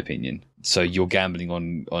all, in my opinion. So you're gambling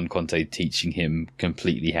on Conte teaching him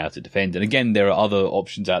completely how to defend. And again, there are other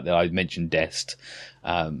options out there. I mentioned Dest,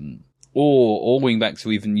 or wing backs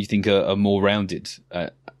who even you think are more rounded.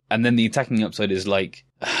 And then the attacking upside is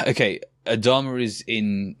okay, Adama is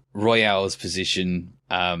in Royale's position.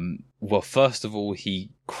 Well, first of all, he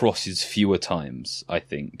crosses fewer times, I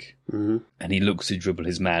think. Mm-hmm. And he looks to dribble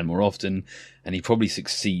his man more often, and he probably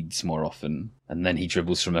succeeds more often. And then he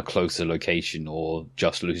dribbles from a closer location or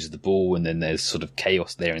just loses the ball, and then there's sort of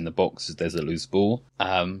chaos there in the box as there's a loose ball.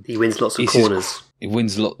 He wins lots of corners. He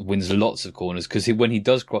wins lots of corners because when he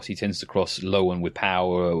does cross, he tends to cross low and with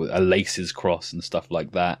power, a laces cross and stuff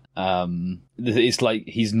like that. It's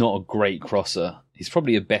he's not a great crosser. He's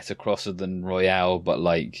probably a better crosser than Royale, but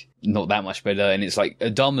not that much better. And it's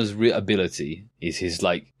Adama's real ability is his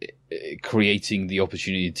creating the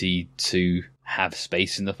opportunity to have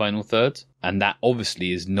space in the final third. And that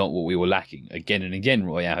obviously is not what we were lacking. Again and again,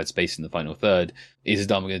 Royale had space in the final third. Is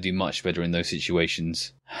Adama going to do much better in those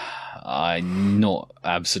situations? I'm not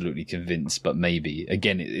absolutely convinced, but maybe.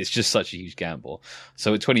 Again, it's just such a huge gamble.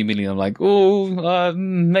 So at 20 million,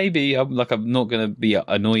 I'm maybe. I'm not going to be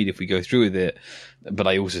annoyed if we go through with it. But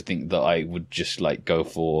I also think that I would just go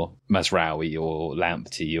for Mazraoui or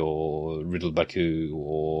Lamptey or Riddle Baku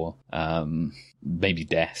or maybe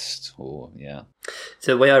Dest So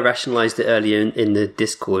the way I rationalised it earlier in the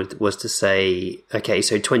Discord was to say, okay,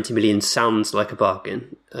 so 20 million sounds like a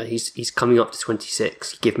bargain. He's coming up to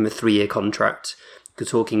 26. Give him a 3-year contract. We're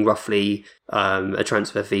talking roughly a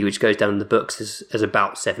transfer fee, which goes down in the books as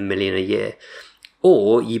about 7 million a year.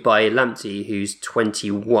 Or you buy Lamptey, who's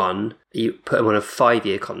 21, you put him on a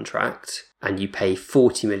 5-year contract, and you pay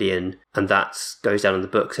 40 million, and that goes down in the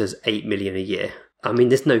books as 8 million a year. I mean,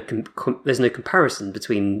 there's no comparison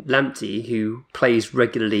between Lamptey, who plays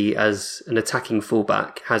regularly as an attacking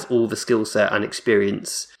fullback, has all the skill set and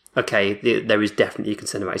experience. Okay, there is definitely a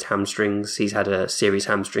concern about his hamstrings. He's had a serious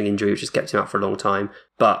hamstring injury, which has kept him out for a long time.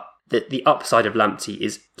 But the upside of Lamptey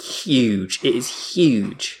is huge. It is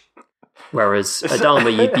huge. Whereas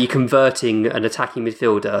Adama, you'd be converting an attacking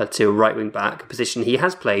midfielder to a right wing back, a position he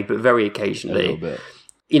has played, but very occasionally. A little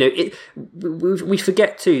bit. We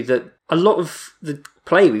forget too that a lot of the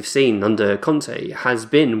play we've seen under Conte has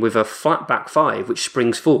been with a flat back five, which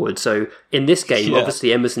springs forward. So in this game,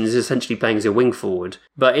 obviously Emerson is essentially playing as a wing forward,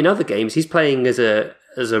 but in other games he's playing as a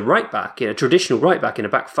right back, a traditional right back in a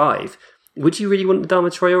back five. Would you really want Adama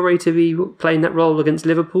Traore to be playing that role against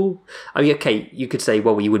Liverpool? I mean, okay, you could say,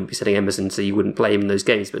 well, you wouldn't be setting Emerson, so you wouldn't play him in those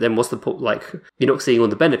games. But then what's the point? Like, you're not seeing all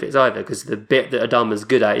the benefits either, because the bit that Adama's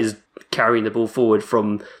good at is carrying the ball forward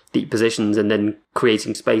from deep positions and then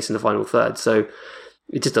creating space in the final third. So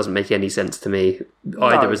it just doesn't make any sense to me,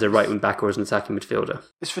 either as a right wing back or as an attacking midfielder.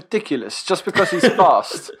 It's ridiculous. Just because he's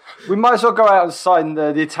fast, we might as well go out and sign the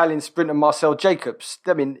Italian sprinter Marcel Jacobs.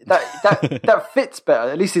 I mean, that fits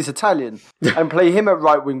better. At least he's Italian, and play him at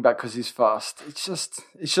right wing back because he's fast. It's just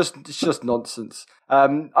nonsense.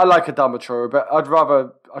 I like Adama Traore, but I'd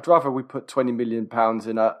rather we put £20 million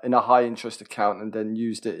in a high interest account and then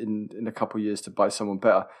used it in a couple of years to buy someone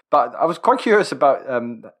better. But I was quite curious about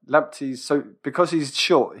Lamptey. So because he's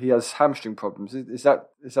short, he has hamstring problems. Is that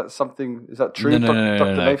something? Is that true,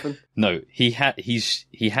 Dr. Nathan? No, he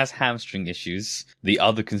has hamstring issues. The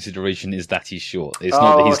other consideration is that he's short. It's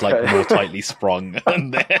not that he's like more tightly sprung,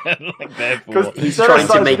 and therefore he's trying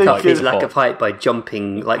to make up his lack of height by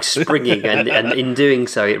jumping, like springing, and in doing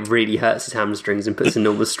so, it really hurts his hamstrings and puts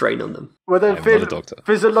enormous strain on them. Well, then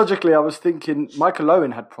physiologically, I was thinking Michael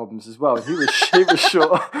Owen had problems as well. He was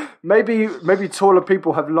short. Maybe taller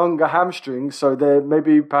people have longer hamstrings, so they're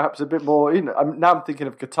maybe perhaps a bit more. Now I'm thinking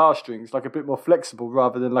of guitar strings, like a bit more flexible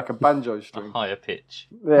rather than like a banjo string. A higher pitch.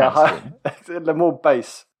 Yeah, they're more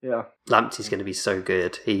bass. Yeah. Lamptey's going to be so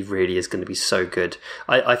good. He really is going to be so good.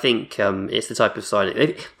 I think it's the type of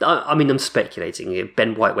signing. I mean, I'm speculating.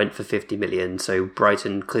 Ben White went for 50 million, so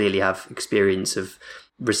Brighton clearly have experience of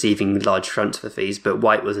receiving large transfer fees, but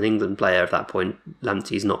White was an England player at that point.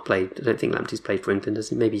 Lamptey's not played. I don't think Lamptey's played for England, has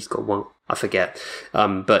he? Maybe he's got one. I forget.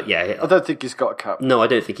 But yeah. I don't think he's got a cap. No, I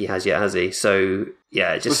don't think he has yet, has he? So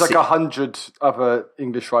yeah, there's like 100 other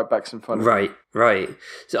English right backs in front of him. Right.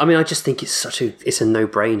 So I mean, I just think it's a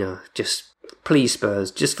no-brainer. Just please,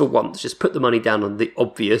 Spurs, just for once, just put the money down on the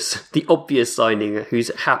obvious signing, who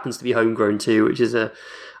happens to be homegrown too, which is a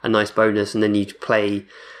nice bonus, and then you play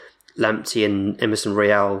Lamptey and Emerson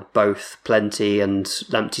Royale both plenty, and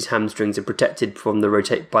Lamptey's hamstrings are protected from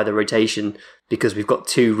by the rotation because we've got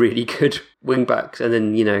two really good wing backs, and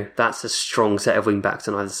then that's a strong set of wing backs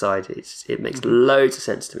on either side. It makes loads of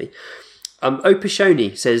sense to me.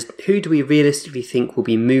 Opashoni says, who do we realistically think will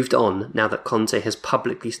be moved on now that Conte has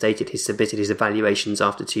publicly stated he's submitted his evaluations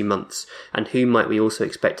after 2 months, and who might we also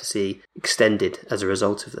expect to see extended as a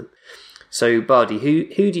result of them? So, Bardi,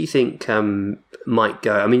 who do you think might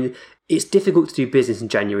go? I mean, it's difficult to do business in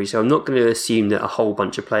January, so I'm not going to assume that a whole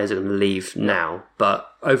bunch of players are going to leave now. But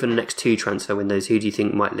over the next 2 transfer windows, who do you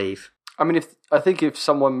think might leave? I mean, I think if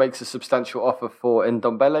someone makes a substantial offer for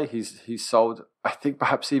Ndombele, he's sold. I think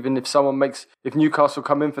perhaps even if Newcastle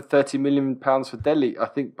come in for £30 million for Dele, I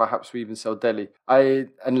think perhaps we even sell Dele.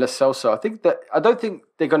 And Lo Celso. I don't think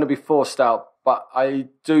they're going to be forced out. But I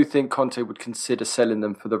do think Conte would consider selling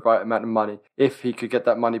them for the right amount of money if he could get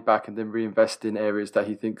that money back and then reinvest in areas that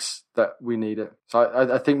he thinks that we need it. So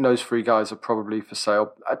I think those 3 guys are probably for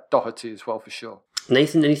sale. Doherty as well, for sure.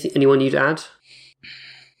 Nathan, anyone you'd add?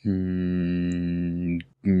 No.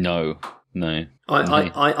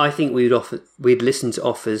 I think we'd listen to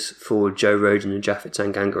offers for Joe Rodon and Japhet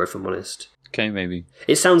Tanganga, if I'm honest. Okay, maybe.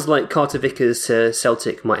 It sounds like Carter Vickers to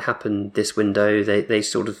Celtic might happen this window.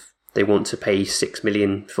 They want to pay $6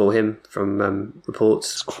 million for him from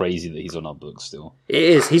reports. It's crazy that he's on our books still. It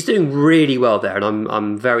is. He's doing really well there, and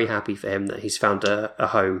I'm very happy for him that he's found a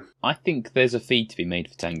home. I think there's a fee to be made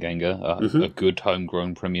for Tanganga, a good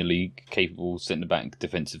homegrown Premier League capable centre-back,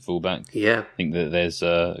 defensive fullback. Yeah. I think that there's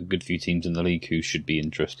a good few teams in the league who should be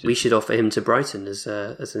interested. We should offer him to Brighton as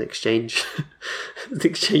an exchange, an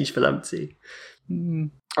exchange for Lamptey. I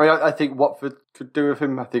mean, I think Watford could do with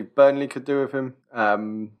him. I think Burnley could do with him.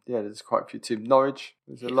 There's quite a few teams. Norwich,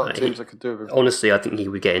 there's a lot of teams that could do with him. Honestly, I think he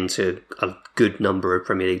would get into a good number of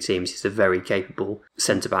Premier League teams. He's a very capable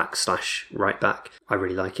centre-back / right-back. I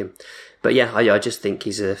really like him. But yeah, I just think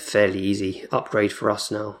he's a fairly easy upgrade for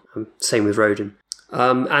us now. Same with Rodon.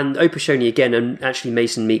 And Opashoni again, and actually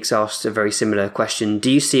Mason Meeks asked a very similar question. Do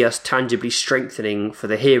you see us tangibly strengthening for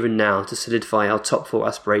the here and now to solidify our top 4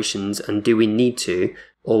 aspirations, and do we need to,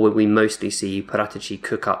 or will we mostly see Paratici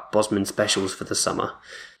cook up Bosman specials for the summer?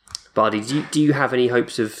 Bardi, do you have any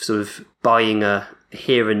hopes of sort of buying a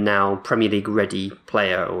here and now Premier League ready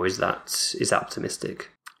player, or is that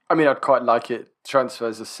optimistic? I mean, I'd quite like it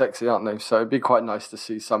transfers are sexy, aren't they? So it'd be quite nice to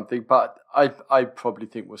see something. But I probably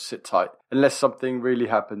think we'll sit tight unless something really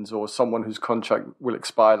happens or someone whose contract will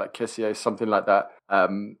expire, like Kessié, something like that. I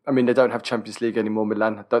mean, they don't have Champions League anymore,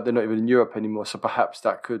 Milan. They're not even in Europe anymore, so perhaps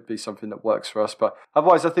that could be something that works for us. But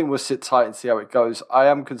otherwise, I think we'll sit tight and see how it goes. I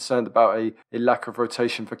am concerned about a lack of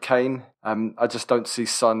rotation for Kane. I just don't see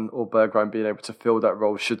Son or Bergwijn being able to fill that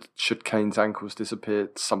role should Kane's ankles disappear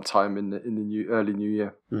sometime in the early new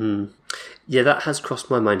year. Mm. Yeah, that has crossed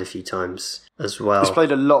my mind a few times as well. He's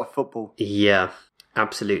played a lot of football. Yeah,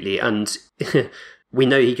 absolutely. And we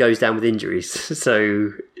know he goes down with injuries.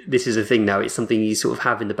 So this is a thing now. It's something you sort of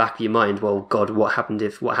have in the back of your mind. Well, God, what happens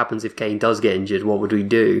if Kane does get injured? What would we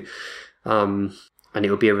do? And it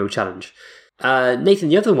would be a real challenge. Nathan,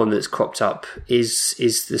 the other one that's cropped up is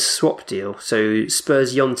the swap deal. So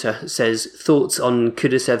Spurs Yonta says, thoughts on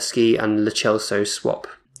Kulusevski and Lo Celso swap?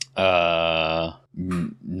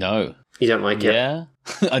 No. You don't like it? Yeah.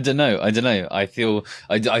 I don't know. I think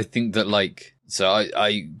that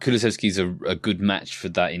Kulusevski's a good match for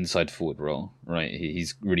that inside forward role, right?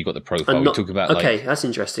 He's really got the profile. We talk about that's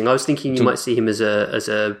interesting. I was thinking you might see him as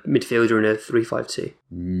a midfielder in a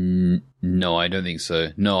 3-5-2. No, I don't think so.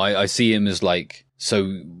 No, I see him as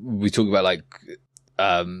so we talk about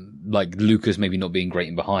Lucas maybe not being great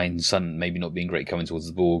in behind, Son maybe not being great coming towards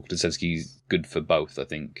the ball. Kulusevski's good for both, I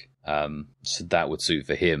think. So that would suit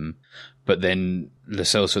for him. But then Lo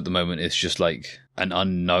Celso at the moment is just an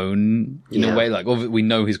unknown in a way. We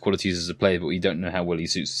know his qualities as a player, but we don't know how well he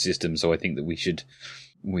suits the system. So I think that we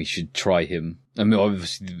should try him. I mean,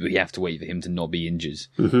 obviously we have to wait for him to not be injured,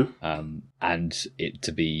 and it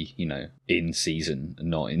to be in season,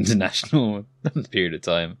 not international period of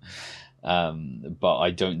time. But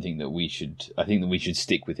I don't think that we should. I think that we should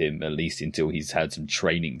stick with him at least until he's had some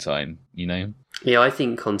training time. Yeah, I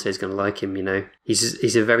think Conte's going to like him.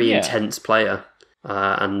 He's a very intense player,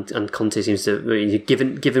 and Conte seems to,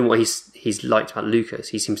 given what he's liked about Lucas,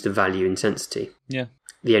 he seems to value intensity. Yeah.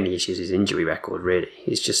 The only issue is his injury record. Really,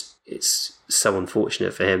 it's so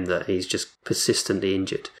unfortunate for him that he's just persistently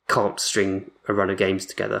injured. Can't string a run of games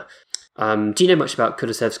together. Do you know much about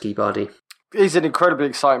Kulusevski, Bardi? He's an incredibly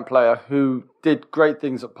exciting player who did great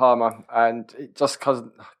things at Parma, and it just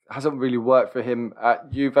hasn't really worked for him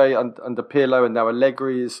at Juve under Pirlo, and now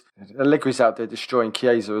Allegri's out there destroying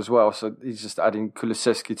Chiesa as well. So he's just adding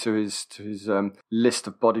Kulusevski to his list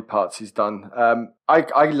of body parts he's done.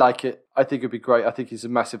 I like it. I think it'd be great. I think he's a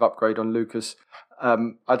massive upgrade on Lucas.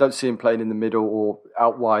 I don't see him playing in the middle or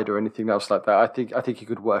out wide or anything else like that. I think he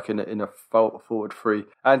could work in a forward three.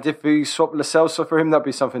 And if we swap Lo Celso for him, that'd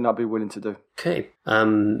be something I'd be willing to do. Okay.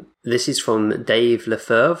 This is from Dave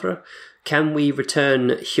Lefebvre. Can we return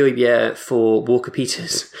Højbjerg for Walker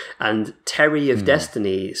Peters? And Terry of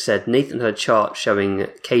Destiny said Nathan had a chart showing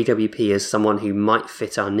KWP as someone who might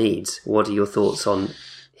fit our needs. What are your thoughts on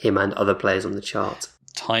him and other players on the chart?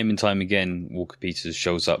 Time and time again, Walker Peters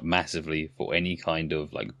shows up massively for any kind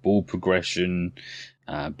of ball progression,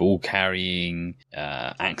 ball carrying,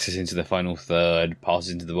 access into the final third,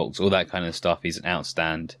 passes into the box, all that kind of stuff. He's an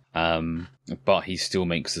outstand, but he still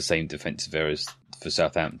makes the same defensive errors for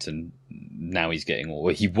Southampton. Now he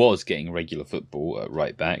was getting regular football at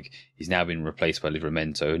right back. He's now been replaced by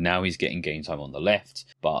Livramento. Now he's getting game time on the left.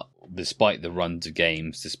 But despite the runs of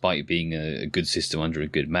games, despite being a good system under a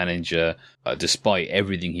good manager, despite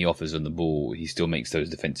everything he offers on the ball, he still makes those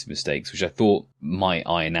defensive mistakes, which I thought might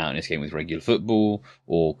iron out in his game with regular football,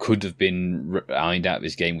 or could have been ironed out of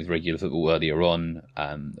his game with regular football earlier on.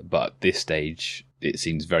 But at this stage, it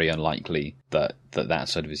seems very unlikely that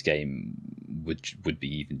side of his game would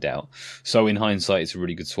be evened out. So in hindsight, it's a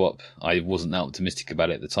really good swap. I wasn't that optimistic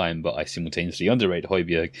about it at the time, but I simultaneously underrated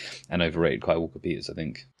Højbjerg and overrated Kyle Walker-Peters, I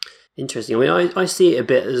think. Interesting. I mean, I see it a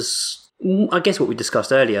bit as, I guess what we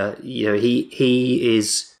discussed earlier, he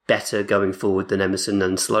is better going forward than Emerson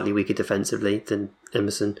and slightly weaker defensively than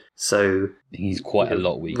Emerson. So he's quite a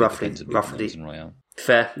lot weaker defensively than Emerson Royale.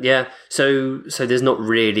 Fair, yeah. So there's not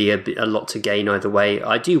really a lot to gain either way.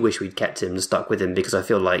 I do wish we'd kept him and stuck with him, because I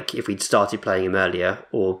feel like if we'd started playing him earlier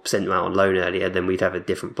or sent him out on loan earlier, then we'd have a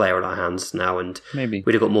different player on our hands now, and maybe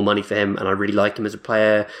we'd have got more money for him. And I really like him as a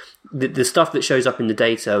player. The stuff that shows up in the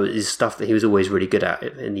data is stuff that he was always really good at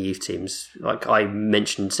in the youth teams. Like I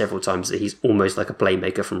mentioned several times that he's almost like a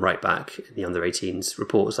playmaker from right back in the under-18s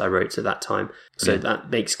reports I wrote at that time. So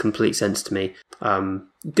that makes complete sense to me.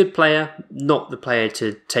 Good player, not the player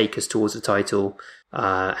to take us towards the title.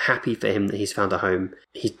 Happy for him that he's found a home.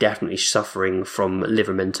 He's definitely suffering from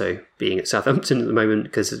Livramento being at Southampton at the moment,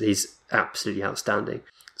 because he's absolutely outstanding.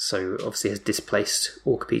 So obviously has displaced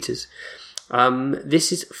Walker Peters.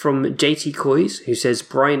 This is from JT Coys, who says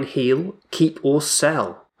Brian Heel, keep or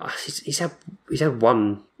sell. He's had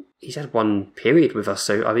one period with us,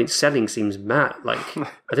 so I think selling seems mad. Like,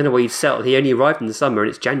 I don't know why he'd sell. He only arrived in the summer and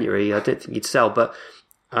it's January. I don't think he'd sell. But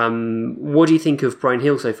what do you think of Brian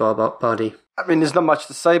Hill so far, Bardi? I mean, there's not much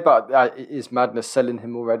to say about it is madness selling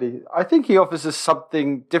him already. I think he offers us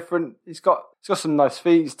something different. He's got some nice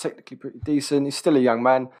feet. He's technically pretty decent. He's still a young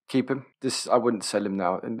man. Keep him. I wouldn't sell him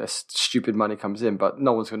now unless stupid money comes in, but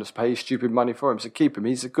no one's going to pay stupid money for him, so keep him.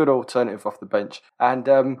 He's a good alternative off the bench.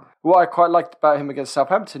 And what I quite liked about him against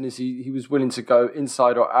Southampton is he was willing to go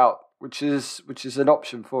inside or out, which is an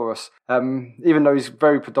option for us. Even though he's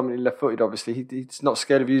very predominantly left-footed, obviously, he's not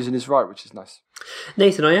scared of using his right, which is nice.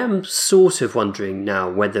 Nathan, I am sort of wondering now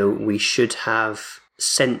whether we should have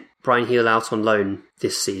sent Brian Heel out on loan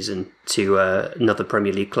this season to another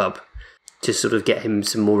Premier League club to sort of get him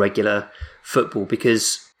some more regular football,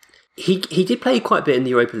 because he did play quite a bit in the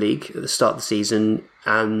Europa League at the start of the season,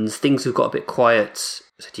 and things have got a bit quiet.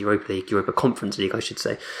 Europa Conference League, I should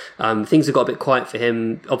say. Things have got a bit quiet for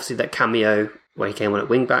him. Obviously, that cameo where he came on at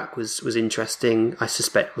wing back was interesting. I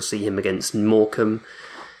suspect we'll see him against Morecambe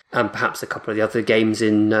and perhaps a couple of the other games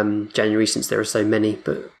in January, since there are so many.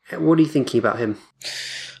 But what are you thinking about him?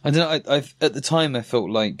 I don't know. At the time, I felt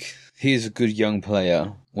like he is a good young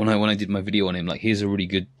player. When I did my video on him, like, he's a really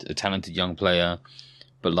good, talented young player.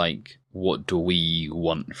 But, like, what do we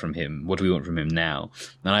want from him? What do we want from him now?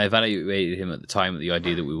 And I evaluated him at the time with the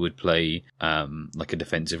idea that we would play like a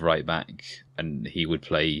defensive right back and he would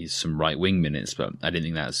play some right wing minutes, but I didn't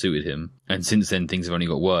think that suited him. And since then, things have only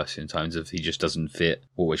got worse in terms of he just doesn't fit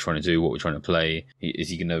what we're trying to do, what we're trying to play. Is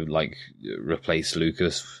he going to, like, replace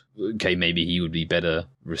Lucas? Okay, maybe he would be better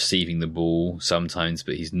receiving the ball sometimes,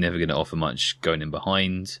 but he's never going to offer much going in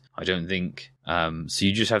behind, I don't think. So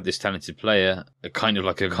you just have this talented player, kind of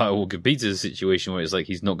like a Kyle Walker-Peters situation where it's like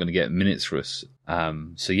he's not going to get minutes for us.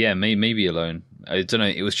 So yeah, maybe alone. I don't know.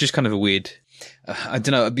 It was just kind of a weird... I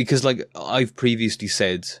don't know, because, like, I've previously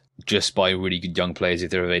said, just buy really good young players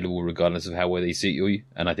if they're available, regardless of how well they suit you.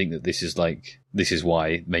 And I think that this is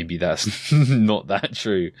why maybe that's not that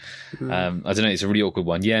true. I don't know. It's a really awkward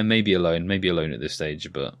one. Yeah, maybe alone at this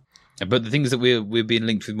stage, but the thing is that we're being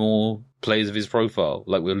linked with more players of his profile.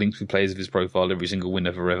 Like, we're linked with players of his profile every single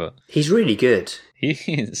window forever. He's really good. He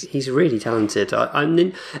is. He's really talented.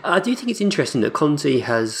 I do think it's interesting that Conte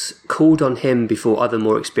has called on him before other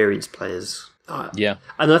more experienced players. Yeah.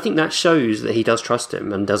 And I think that shows that he does trust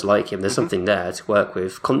him and does like him. There's something there to work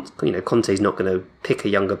with. Conte's not going to pick a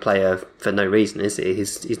younger player for no reason, is he?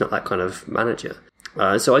 He's not that kind of manager.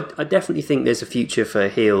 So I definitely think there's a future for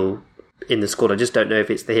Heel in the squad. I just don't know if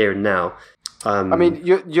it's the here and now. I mean,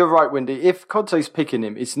 you're right, Wendy. If Conte's picking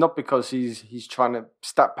him, it's not because he's trying to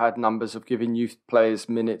stat pad numbers of giving youth players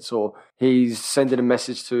minutes, or he's sending a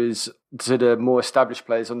message to the more established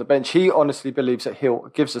players on the bench. He honestly believes that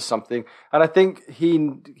Hill gives us something, and I think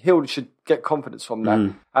Hill should get confidence from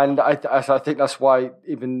that. And I think that's why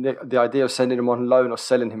even the idea of sending him on loan or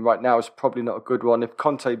selling him right now is probably not a good one. If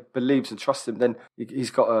Conte believes and trusts him, then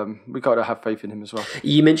we've got to have faith in him as well.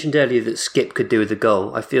 You mentioned earlier that Skip could do with a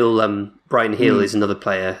goal. I feel Brian Hill is another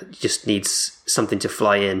player, just needs something to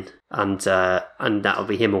fly in, and that'll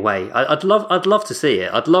be him away. I'd love to see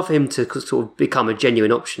it. I'd love him to sort of become a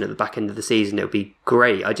genuine option at the back end of the season. It would be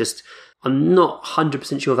great. I'm not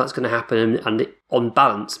 100% sure that's going to happen, and on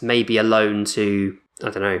balance, maybe a loan to,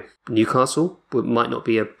 I don't know, Newcastle might not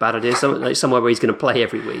be a bad idea. Somewhere where he's going to play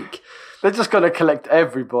every week. They're just going to collect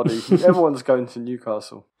everybody. Everyone's going to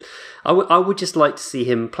Newcastle. I would just like to see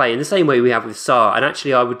him play in the same way we have with Sarr. And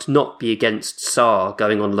actually, I would not be against Sarr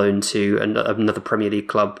going on loan to another Premier League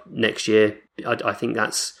club next year. I think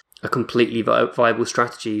that's a completely viable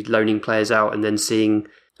strategy, loaning players out and then seeing...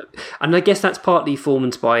 And I guess that's partly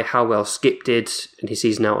formed by how well Skip did in his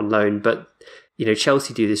season out on loan. But,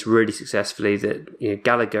 Chelsea do this really successfully. That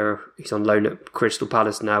Gallagher, he's on loan at Crystal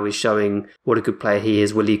Palace now, is showing what a good player he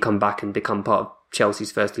is. Will he come back and become part of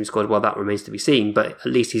Chelsea's first team squad? Well, that remains to be seen. But at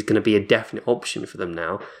least he's going to be a definite option for them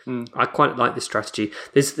now. I quite like this strategy.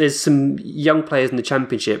 There's some young players in the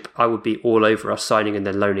Championship I would be all over us signing and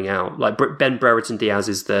then loaning out. Like Ben Brereton Diaz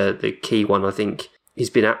is the key one, I think. He's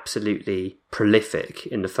been absolutely prolific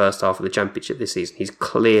in the first half of the Championship this season. He's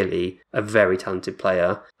clearly a very talented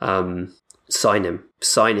player. Sign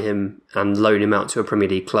him and loan him out to a Premier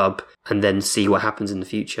League club and then see what happens in the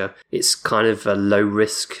future. It's kind of a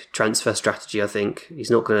low-risk transfer strategy, I think. He's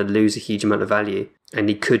not going to lose a huge amount of value, and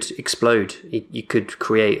he could explode. You could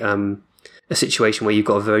create a situation where you've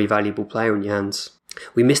got a very valuable player in your hands.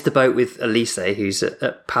 We missed the boat with Elise, who's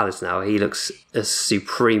at Palace now. He looks a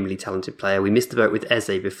supremely talented player. We missed the boat with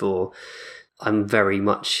Eze before. I'm very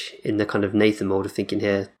much in the kind of Nathan mold of thinking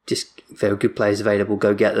here, just if there are good players available,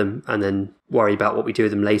 go get them and then worry about what we do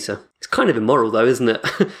with them later. It's kind of immoral though, isn't it?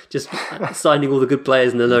 Just signing all the good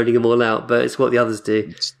players and then loaning them all out, but it's what the others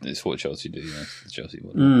do. It's what Chelsea do, yeah. Chelsea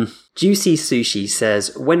model. Juicy Sushi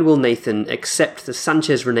says, when will Nathan accept the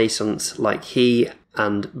Sanchez renaissance like he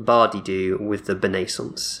and Bardi do with the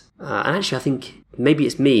Benaissance? And actually, I think maybe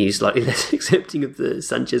it's me who's slightly less accepting of the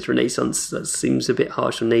Sanchez renaissance. That seems a bit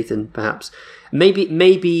harsh on Nathan, perhaps.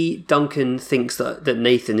 Maybe Duncan thinks that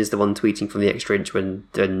Nathan is the one tweeting from the extra inch when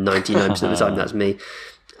 99% of the time that's me.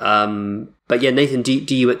 But yeah, Nathan,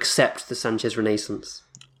 do you accept the Sanchez renaissance?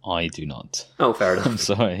 I do not. Oh, fair enough. I'm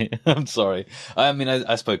sorry. I mean,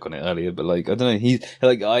 I spoke on it earlier, but like, I don't know.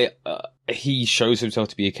 He shows himself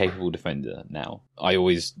to be a capable defender now. I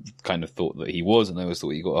always kind of thought that he was, and I always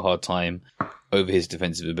thought he got a hard time over his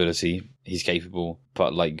defensive ability. He's capable,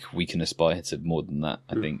 but like, we can aspire to more than that.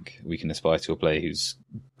 I think we can aspire to a player who's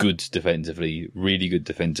good defensively, really good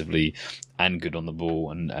defensively, and good on the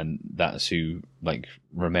ball, and that's who like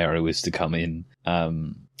Romero is to come in.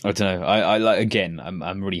 I don't know. I like, again,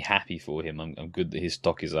 I'm really happy for him. I'm good that his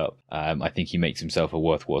stock is up. I think he makes himself a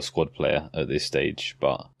worthwhile squad player at this stage.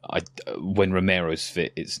 But when Romero's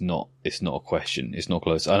fit, it's not a question. It's not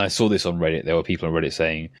close. And I saw this on Reddit. There were people on Reddit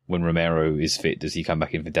saying, when Romero is fit, does he come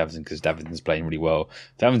back in for Davinson? Because Davinson's playing really well.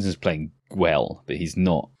 Davinson's playing well, but he's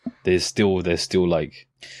not. There's still like,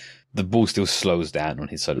 the ball still slows down on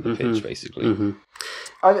his side of the pitch, basically. Mm-hmm.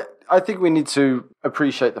 I think we need to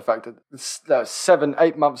appreciate the fact that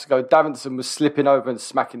 7-8 months ago, Davinson was slipping over and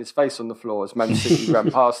smacking his face on the floor as Man City ran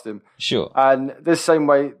past him. Sure. And the same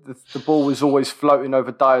way, the ball was always floating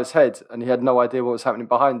over Dyer's head and he had no idea what was happening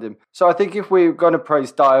behind him. So I think if we're going to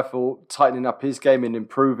praise Dyer for tightening up his game and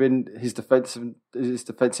improving his defensive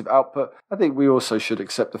output, I think we also should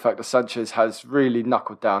accept the fact that Sanchez has really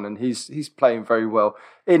knuckled down and he's playing very well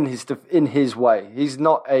in his way. He's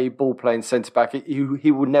not a ball-playing centre-back.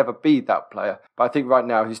 He will never be that player. But I think right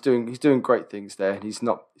now he's doing great things there, and he's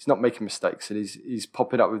not making mistakes, and he's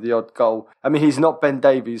popping up with the odd goal. I mean, he's not Ben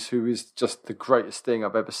Davies, who is just the greatest thing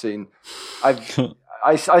I've ever seen. I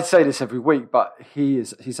say this every week, but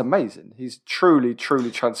he's amazing. He's truly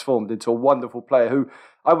transformed into a wonderful player who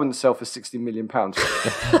I wouldn't sell for £60 million.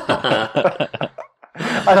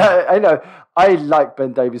 And I know I like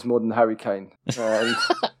Ben Davies more than Harry Kane. And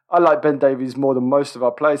I like Ben Davies more than most of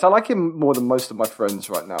our players. I like him more than most of my friends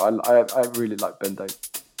right now. I really like Ben Davies.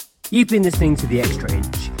 You've been listening to The Extra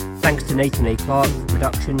Inch. Thanks to Nathan A. Clark for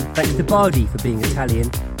production. Thanks to Bardi for being Italian.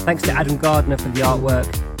 Thanks to Adam Gardner for the artwork.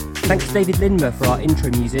 Thanks to David Lindmer for our intro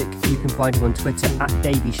music. You can find him on Twitter at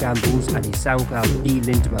DavyShambles and his SoundCloud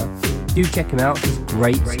D.Lindmer. Do check him out, he's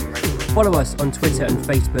great. Follow us on Twitter and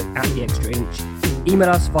Facebook at The Extra Inch. Email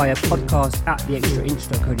us via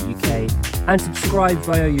podcast@theextrainch.co.uk and subscribe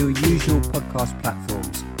via your usual podcast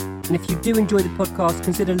platforms. And if you do enjoy the podcast,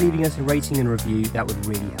 consider leaving us a rating and review. That would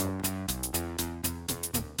really help.